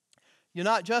 You're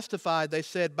not justified, they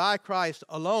said, by Christ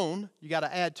alone. You got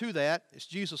to add to that. It's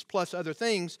Jesus plus other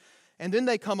things. And then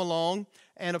they come along,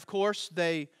 and of course,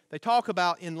 they talk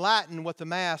about in Latin what the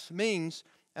Mass means.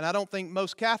 And I don't think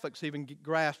most Catholics even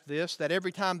grasp this, that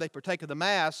every time they partake of the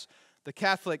Mass, the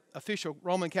Catholic, official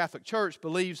Roman Catholic Church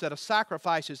believes that a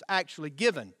sacrifice is actually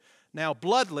given. Now,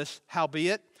 bloodless,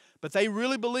 howbeit, but they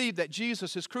really believe that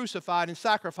Jesus is crucified and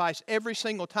sacrificed every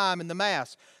single time in the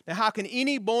Mass. Now, how can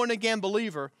any born-again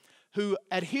believer who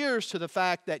adheres to the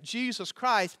fact that Jesus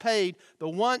Christ paid the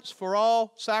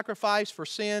once-for-all sacrifice for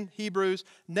sin, Hebrews,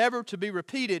 never to be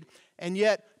repeated, and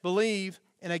yet believe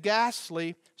in a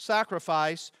ghastly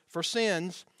sacrifice for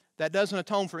sins that doesn't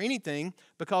atone for anything,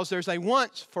 because there's a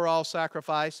once-for-all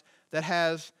sacrifice that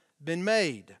has been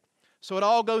made. So it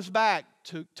all goes back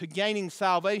to gaining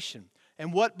salvation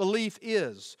and what belief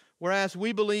is. Whereas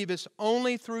we believe it's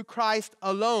only through Christ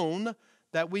alone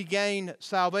that we gain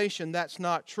salvation. That's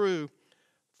not true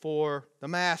for the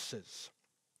masses.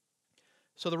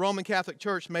 So the Roman Catholic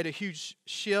Church made a huge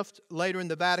shift later in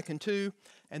the Vatican II,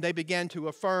 and they began to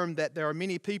affirm that there are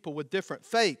many people with different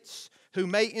faiths who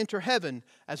may enter heaven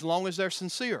as long as they're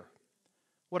sincere.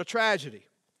 What a tragedy.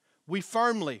 We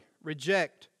firmly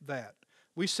reject that.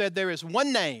 We said there is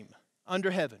one name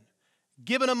under heaven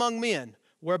given among men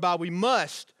whereby we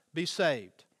must be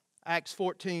saved. Acts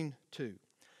 14:2.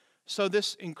 So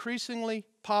this increasingly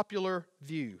popular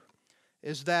view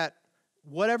is that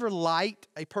whatever light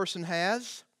a person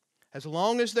has, as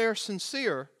long as they're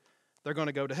sincere, they're going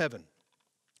to go to heaven.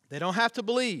 They don't have to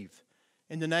believe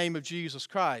in the name of Jesus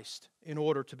Christ in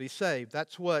order to be saved.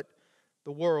 That's what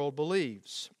the world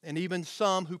believes, and even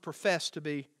some who profess to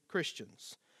be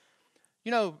Christians.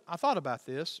 You know, I thought about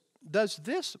this. Does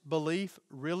this belief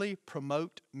really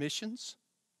promote missions?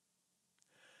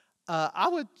 I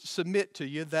would submit to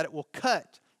you that it will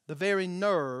cut the very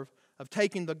nerve of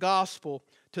taking the gospel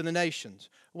to the nations.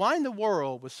 Why in the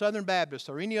world would Southern Baptists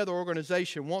or any other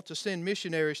organization want to send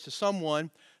missionaries to someone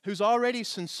who's already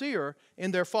sincere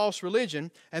in their false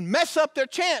religion and mess up their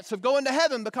chance of going to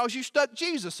heaven because you stuck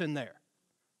Jesus in there?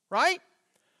 Right?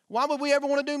 Why would we ever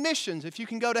want to do missions if you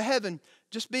can go to heaven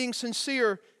just being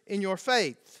sincere in your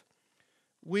faith?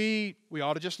 We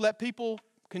ought to just let people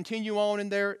continue on in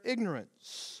their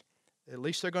ignorance. At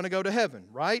least they're going to go to heaven,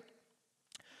 right?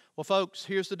 Well, folks,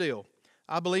 here's the deal.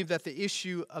 I believe that the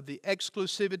issue of the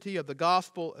exclusivity of the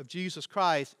gospel of Jesus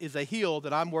Christ is a hill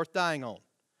that I'm worth dying on.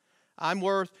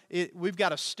 We've got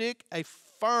to stick a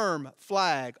firm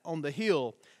flag on the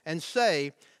hill and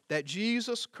say that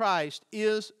Jesus Christ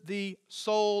is the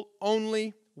sole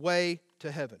only way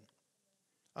to heaven.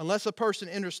 Unless a person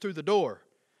enters through the door,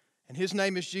 and his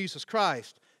name is Jesus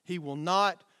Christ, he will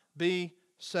not be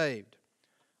saved.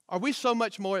 Are we so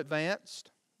much more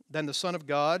advanced than the Son of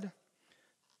God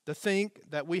to think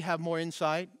that we have more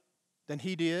insight than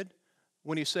he did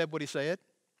when he said what he said?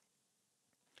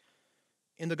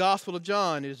 In the Gospel of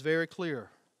John, it is very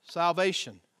clear.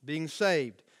 Salvation, being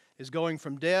saved, is going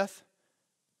from death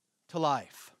to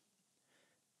life.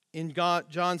 In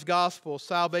John's Gospel,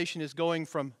 salvation is going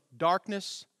from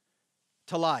darkness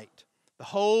to light. The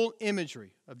whole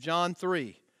imagery of John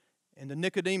 3 and the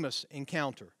Nicodemus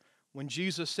encounter, when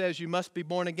Jesus says you must be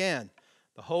born again,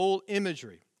 the whole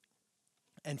imagery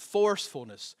and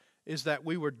forcefulness is that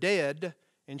we were dead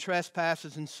in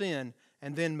trespasses and sin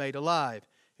and then made alive.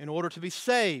 In order to be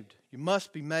saved, you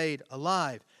must be made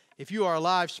alive. If you are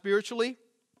alive spiritually,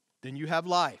 then you have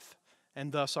life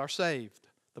and thus are saved.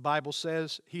 The Bible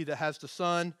says, he that has the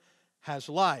Son has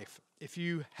life. If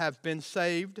you have been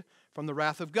saved from the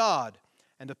wrath of God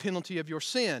and the penalty of your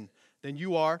sin, then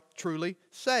you are truly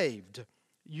saved.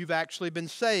 You've actually been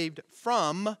saved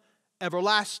from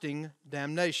everlasting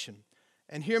damnation.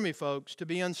 And hear me, folks, to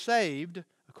be unsaved,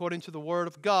 according to the Word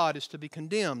of God, is to be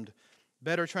condemned.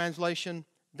 Better translation,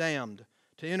 damned.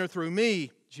 To enter through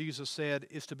me, Jesus said,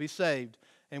 is to be saved.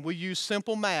 And we use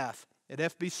simple math at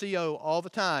FBCO all the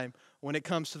time when it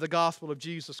comes to the gospel of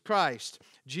Jesus Christ.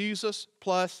 Jesus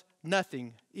plus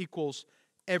nothing equals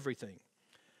everything.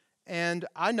 And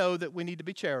I know that we need to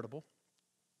be charitable.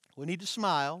 We need to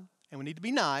smile, and we need to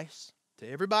be nice to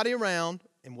everybody around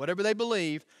and whatever they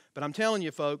believe. But I'm telling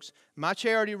you, folks, my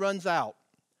charity runs out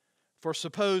for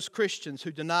supposed Christians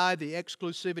who deny the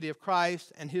exclusivity of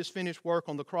Christ and his finished work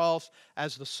on the cross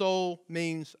as the sole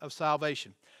means of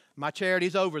salvation. My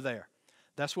charity's over there.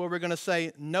 That's where we're going to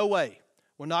say, no way.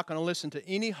 We're not going to listen to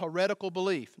any heretical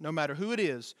belief, no matter who it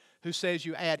is, who says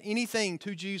you add anything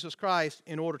to Jesus Christ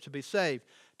in order to be saved.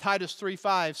 Titus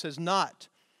 3:5 says not.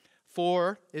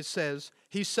 For, it says,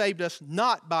 He saved us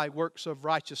not by works of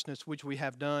righteousness which we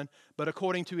have done, but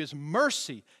according to His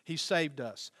mercy He saved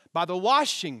us, by the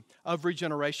washing of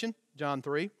regeneration, John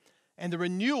 3, and the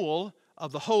renewal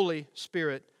of the Holy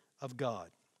Spirit of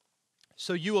God.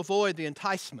 So you avoid the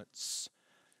enticements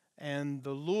and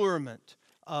the allurement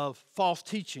of false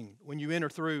teaching when you enter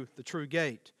through the true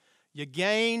gate. You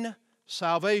gain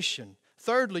salvation.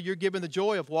 Thirdly, you're given the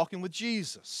joy of walking with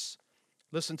Jesus.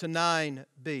 Listen to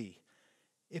 9b.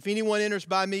 If anyone enters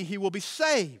by me, he will be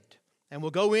saved and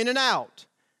will go in and out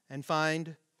and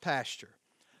find pasture.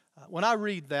 When I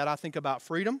read that, I think about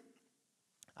freedom.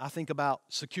 I think about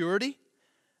security.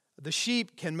 The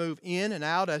sheep can move in and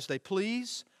out as they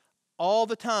please, all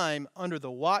the time under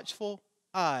the watchful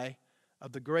eye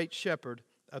of the great shepherd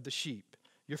of the sheep.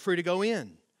 You're free to go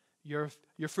in. You're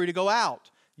free to go out.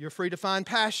 You're free to find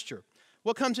pasture.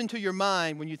 What comes into your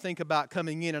mind when you think about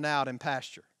coming in and out in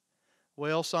pasture?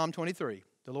 Well, Psalm 23.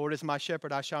 The Lord is my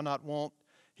shepherd, I shall not want.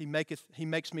 He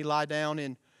makes me lie down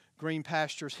in green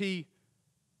pastures. He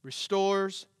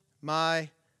restores my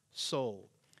soul.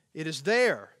 It is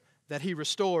there that He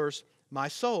restores my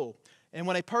soul. And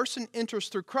when a person enters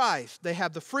through Christ, they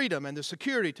have the freedom and the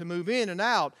security to move in and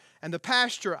out. And the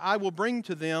pasture I will bring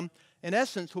to them, in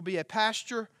essence, will be a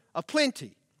pasture of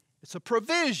plenty. It's a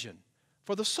provision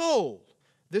for the soul.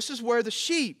 This is where the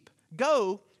sheep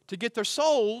go to get their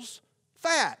souls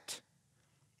fat.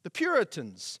 The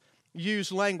Puritans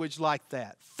use language like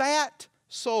that. Fat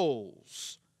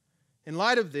souls. In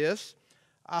light of this,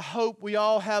 I hope we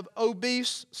all have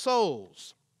obese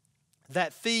souls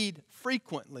that feed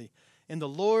frequently in the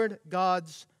Lord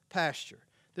God's pasture.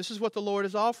 This is what the Lord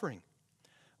is offering.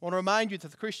 I want to remind you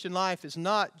that the Christian life is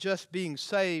not just being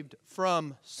saved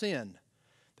from sin.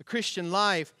 The Christian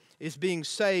life is being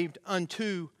saved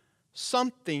unto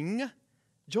something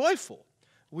joyful.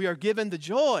 We are given the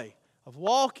joy of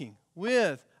walking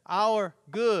with our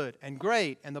good and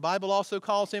great, and the Bible also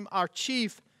calls Him our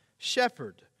chief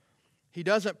shepherd. He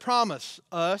doesn't promise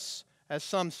us, as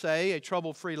some say, a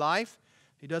trouble-free life.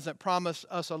 He doesn't promise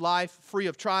us a life free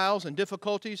of trials and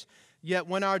difficulties. Yet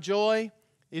when our joy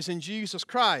is in Jesus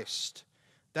Christ,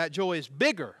 that joy is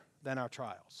bigger than our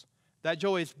trials. That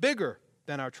joy is bigger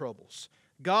than our troubles.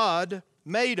 God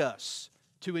made us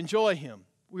to enjoy Him.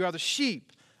 We are the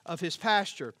sheep of His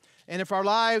pasture. And if our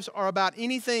lives are about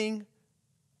anything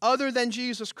other than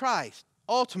Jesus Christ,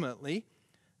 ultimately,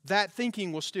 that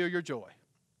thinking will steal your joy.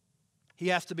 He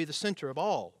has to be the center of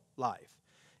all life.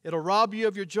 It'll rob you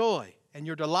of your joy and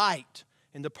your delight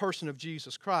in the person of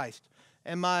Jesus Christ.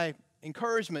 And my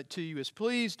encouragement to you is,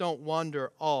 please don't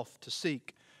wander off to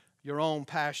seek your own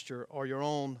pasture or your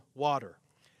own water.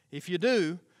 If you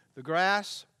do, the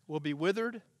grass will be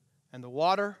withered and the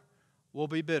water will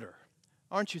be bitter.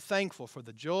 Aren't you thankful for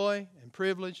the joy and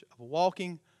privilege of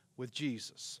walking with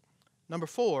Jesus? Number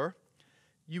 4,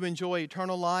 you enjoy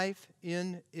eternal life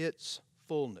in its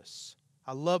fullness.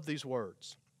 I love these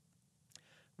words.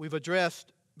 We've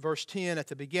addressed verse 10 at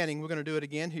the beginning. We're going to do it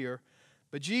again here.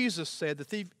 But Jesus said, the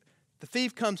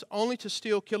thief comes only to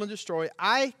steal, kill, and destroy.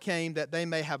 I came that they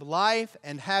may have life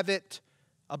and have it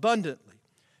abundantly.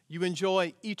 You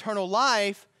enjoy eternal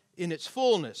life in its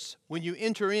fullness when you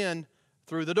enter in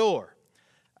through the door.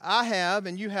 I have,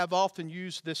 and you have often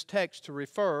used this text to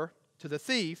refer to the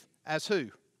thief as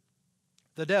who?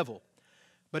 The devil.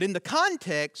 But in the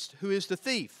context, who is the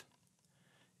thief?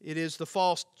 It is the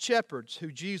false shepherds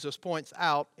who Jesus points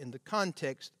out in the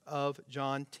context of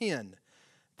John 10.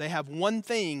 They have one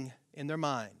thing in their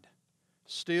mind: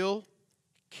 steal,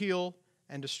 kill,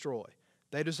 and destroy.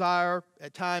 They desire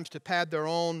at times to pad their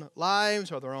own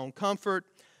lives or their own comfort,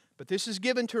 but this is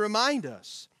given to remind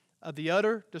us of the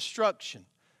utter destruction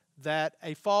that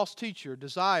a false teacher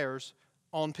desires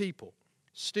on people.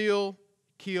 Steal,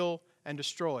 kill, and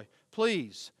destroy.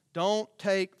 Please don't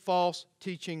take false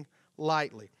teaching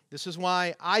lightly. This is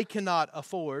why I cannot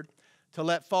afford to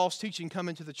let false teaching come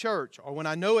into the church, or when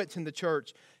I know it's in the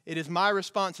church, it is my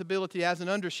responsibility as an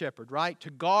under-shepherd, right, to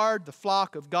guard the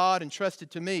flock of God entrusted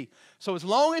to me. So as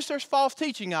long as there's false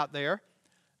teaching out there,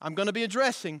 I'm going to be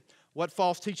addressing what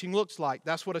false teaching looks like.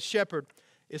 That's what a shepherd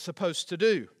is supposed to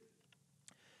do.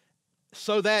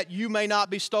 So that you may not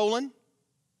be stolen,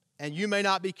 and you may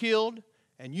not be killed,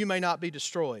 and you may not be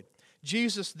destroyed.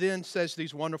 Jesus then says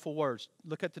these wonderful words.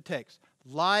 Look at the text.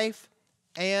 Life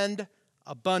and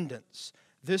abundance.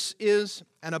 This is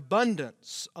an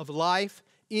abundance of life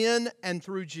in and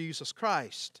through Jesus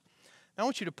Christ. Now I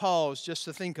want you to pause just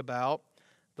to think about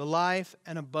the life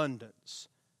and abundance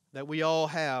that we all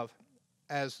have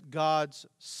as God's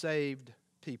saved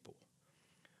people.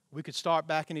 We could start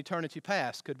back in eternity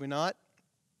past, could we not?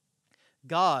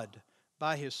 God,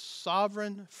 by His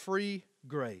sovereign free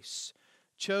grace,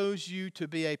 chose you to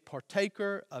be a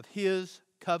partaker of His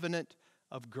covenant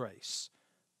of grace.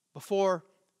 Before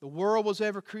the world was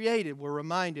ever created, we're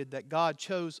reminded that God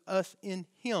chose us in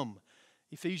Him.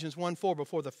 Ephesians 1:4,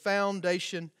 before the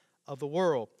foundation of the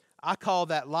world. I call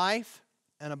that life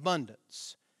and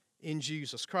abundance in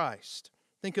Jesus Christ.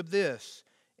 Think of this.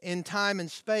 In time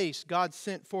and space, God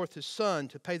sent forth His Son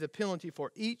to pay the penalty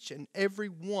for each and every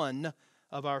one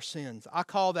of our sins. I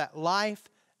call that life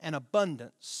and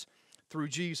abundance through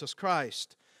Jesus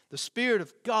Christ. The Spirit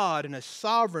of God in a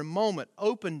sovereign moment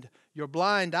opened your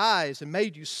blind eyes and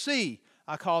made you see.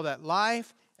 I call that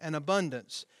life and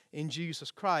abundance in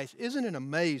Jesus Christ. Isn't it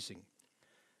amazing,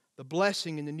 the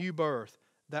blessing in the new birth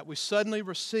that we suddenly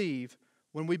receive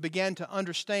when we begin to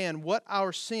understand what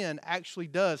our sin actually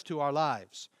does to our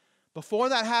lives? Before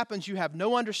that happens, you have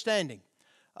no understanding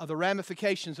of the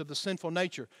ramifications of the sinful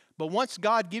nature. But once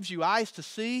God gives you eyes to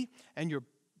see and you're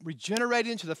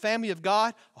regenerated into the family of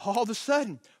God, all of a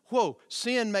sudden, whoa,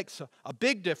 sin makes a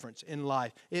big difference in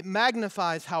life. It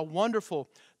magnifies how wonderful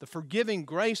the forgiving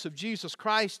grace of Jesus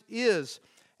Christ is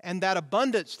and that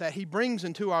abundance that He brings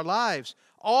into our lives.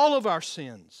 All of our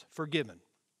sins forgiven.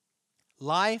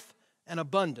 Life and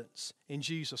abundance in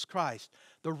Jesus Christ.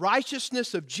 The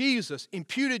righteousness of Jesus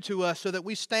imputed to us so that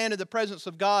we stand in the presence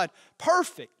of God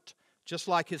perfect, just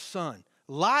like His Son.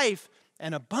 Life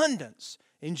and abundance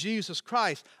in Jesus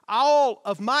Christ. All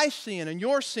of my sin and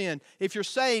your sin, if you're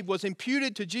saved, was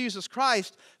imputed to Jesus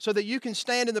Christ so that you can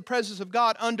stand in the presence of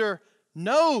God under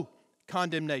no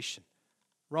condemnation.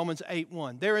 Romans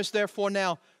 8:1. There is therefore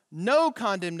now no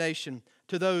condemnation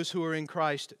to those who are in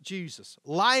Christ Jesus.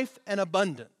 Life and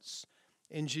abundance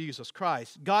in Jesus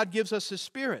Christ. God gives us His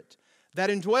Spirit that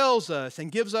indwells us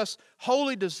and gives us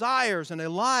holy desires and a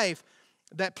life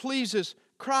that pleases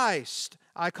Christ.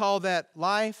 I call that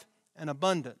life and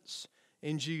abundance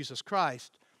in Jesus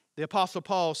Christ. The Apostle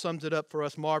Paul sums it up for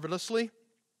us marvelously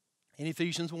in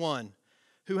Ephesians 1,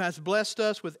 who has blessed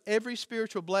us with every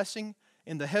spiritual blessing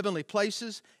in the heavenly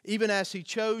places, even as He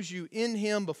chose you in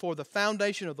Him before the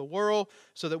foundation of the world,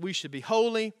 so that we should be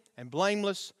holy and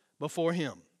blameless before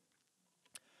Him.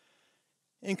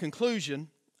 In conclusion,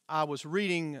 I was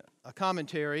reading a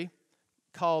commentary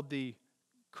called the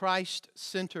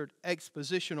Christ-Centered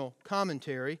Expositional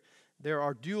Commentary. There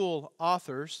are dual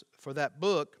authors for that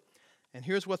book, and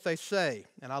here's what they say,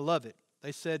 and I love it.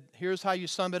 They said, here's how you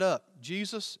sum it up.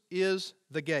 Jesus is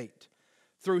the gate.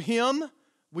 Through Him,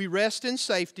 we rest in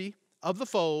safety of the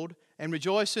fold and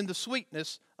rejoice in the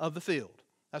sweetness of the field.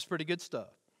 That's pretty good stuff.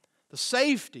 The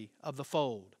safety of the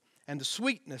fold and the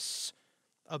sweetness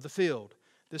of the field.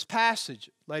 This passage,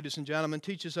 ladies and gentlemen,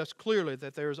 teaches us clearly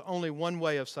that there is only one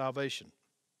way of salvation.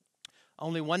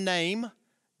 Only one name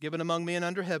given among men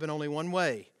under heaven, only one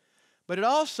way. But it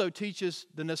also teaches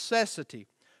the necessity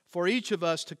for each of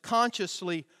us to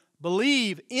consciously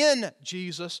believe in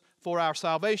Jesus for our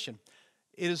salvation.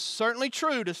 It is certainly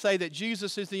true to say that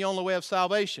Jesus is the only way of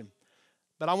salvation.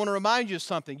 But I want to remind you of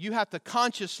something. You have to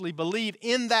consciously believe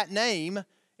in that name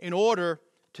in order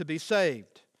to be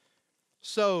saved.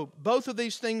 So both of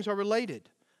these things are related,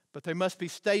 but they must be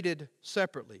stated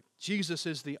separately. Jesus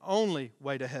is the only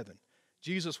way to heaven.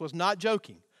 Jesus was not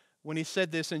joking when He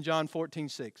said this in John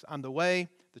 14:6. I'm the way,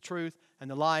 the truth, and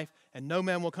the life, and no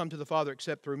man will come to the Father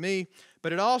except through me.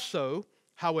 But it also,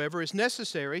 however, is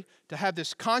necessary to have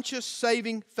this conscious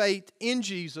saving faith in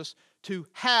Jesus to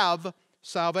have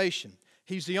salvation.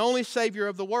 He's the only Savior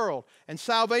of the world, and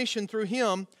salvation through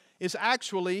Him is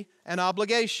actually an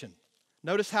obligation.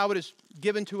 Notice how it is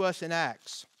given to us in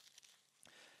Acts.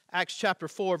 Acts chapter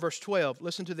 4, verse 12.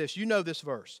 Listen to this. You know this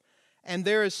verse. And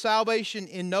there is salvation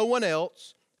in no one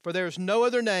else, for there is no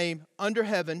other name under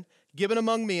heaven given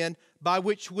among men by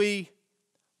which we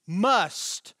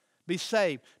must be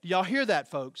saved. Do y'all hear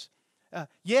that, folks?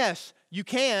 Yes, you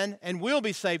can and will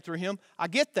be saved through Him. I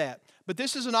get that. But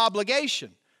this is an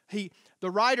obligation. The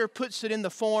writer puts it in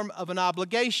the form of an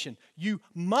obligation. You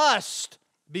must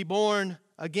be born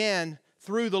again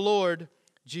through the Lord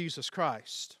Jesus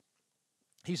Christ.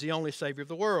 He's the only Savior of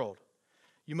the world.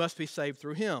 You must be saved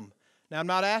through Him. Now, I'm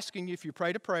not asking you if you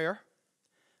prayed a prayer.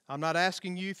 I'm not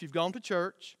asking you if you've gone to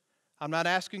church. I'm not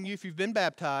asking you if you've been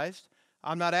baptized.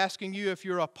 I'm not asking you if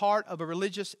you're a part of a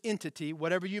religious entity,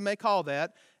 whatever you may call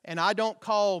that. And I don't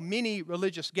call many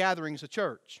religious gatherings a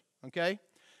church, okay?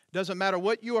 Doesn't matter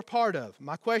what you are part of.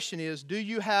 My question is, do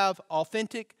you have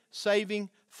authentic, saving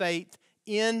faith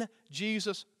in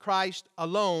Jesus Christ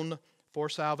alone for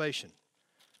salvation.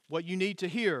 What you need to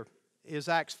hear is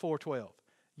Acts 4:12.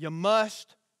 You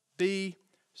must be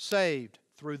saved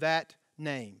through that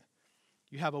name.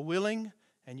 You have a willing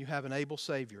and you have an able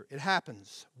Savior. It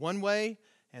happens one way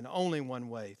and only one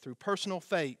way, through personal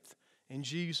faith in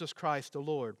Jesus Christ the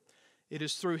Lord. It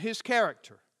is through His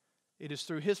character, it is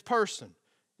through His person,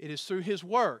 it is through His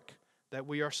work that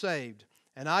we are saved.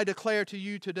 And I declare to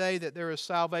you today that there is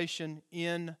salvation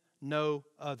in no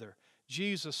other.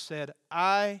 Jesus said,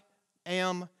 I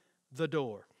am the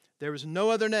door. There is no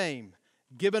other name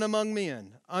given among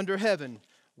men under heaven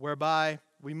whereby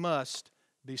we must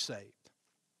be saved.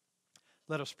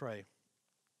 Let us pray.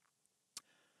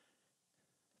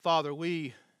 Father,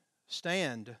 we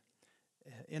stand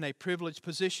in a privileged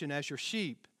position as your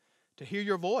sheep to hear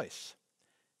your voice.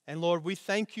 And Lord, we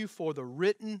thank you for the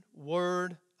written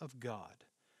word of God.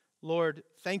 Lord,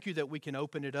 thank you that we can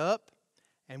open it up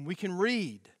and we can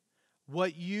read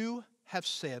what you have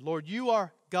said. Lord, you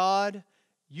are God,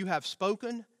 you have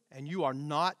spoken, and you are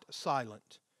not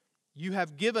silent. You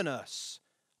have given us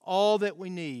all that we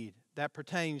need that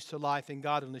pertains to life and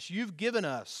godliness. You've given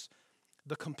us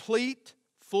the complete,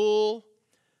 full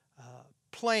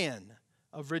plan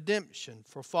of redemption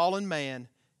for fallen man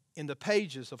in the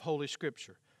pages of Holy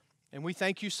Scripture. And we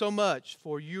thank you so much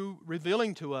for you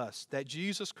revealing to us that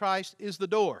Jesus Christ is the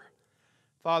door.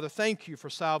 Father, thank you for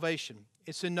salvation.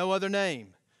 It's in no other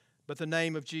name but the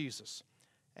name of Jesus.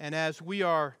 And as we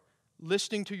are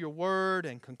listening to your word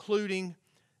and concluding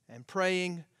and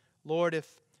praying, Lord, if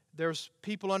there's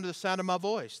people under the sound of my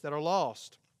voice that are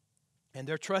lost and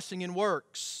they're trusting in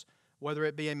works, whether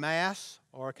it be a mass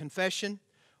or a confession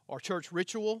or church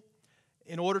ritual,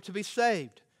 in order to be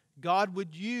saved, God,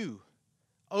 would you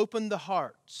open their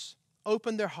hearts,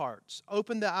 open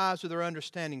the eyes of their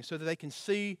understanding so that they can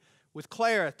see with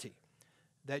clarity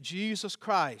that Jesus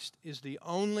Christ is the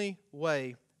only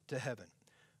way to heaven.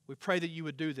 We pray that you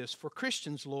would do this. For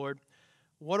Christians, Lord,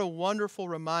 what a wonderful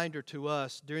reminder to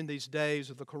us during these days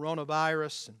of the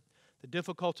coronavirus and the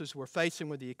difficulties we're facing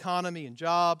with the economy and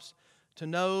jobs, to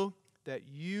know that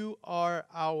you are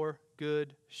our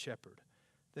good shepherd.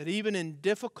 That even in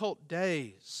difficult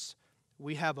days,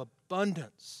 we have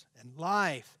abundance and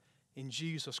life in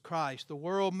Jesus Christ. The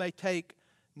world may take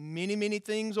many, many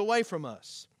things away from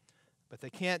us, but they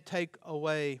can't take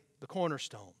away the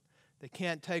cornerstone. They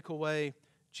can't take away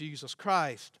Jesus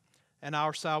Christ and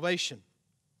our salvation.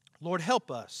 Lord,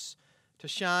 help us to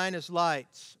shine as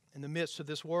lights in the midst of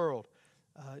this world.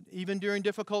 Even during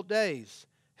difficult days,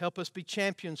 help us be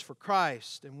champions for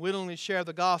Christ and willingly share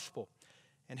the gospel.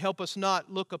 And help us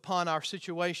not look upon our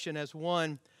situation as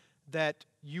one that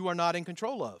you are not in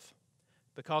control of.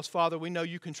 Because, Father, we know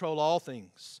you control all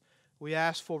things. We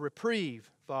ask for reprieve,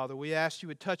 Father. We ask you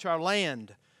would touch our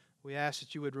land. We ask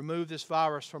that you would remove this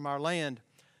virus from our land.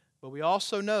 But we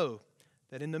also know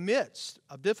that in the midst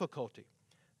of difficulty,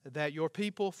 that your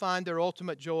people find their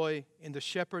ultimate joy in the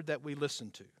shepherd that we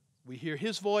listen to. We hear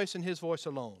his voice and his voice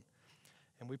alone.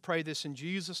 And we pray this in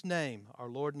Jesus' name, our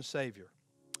Lord and Savior.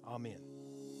 Amen.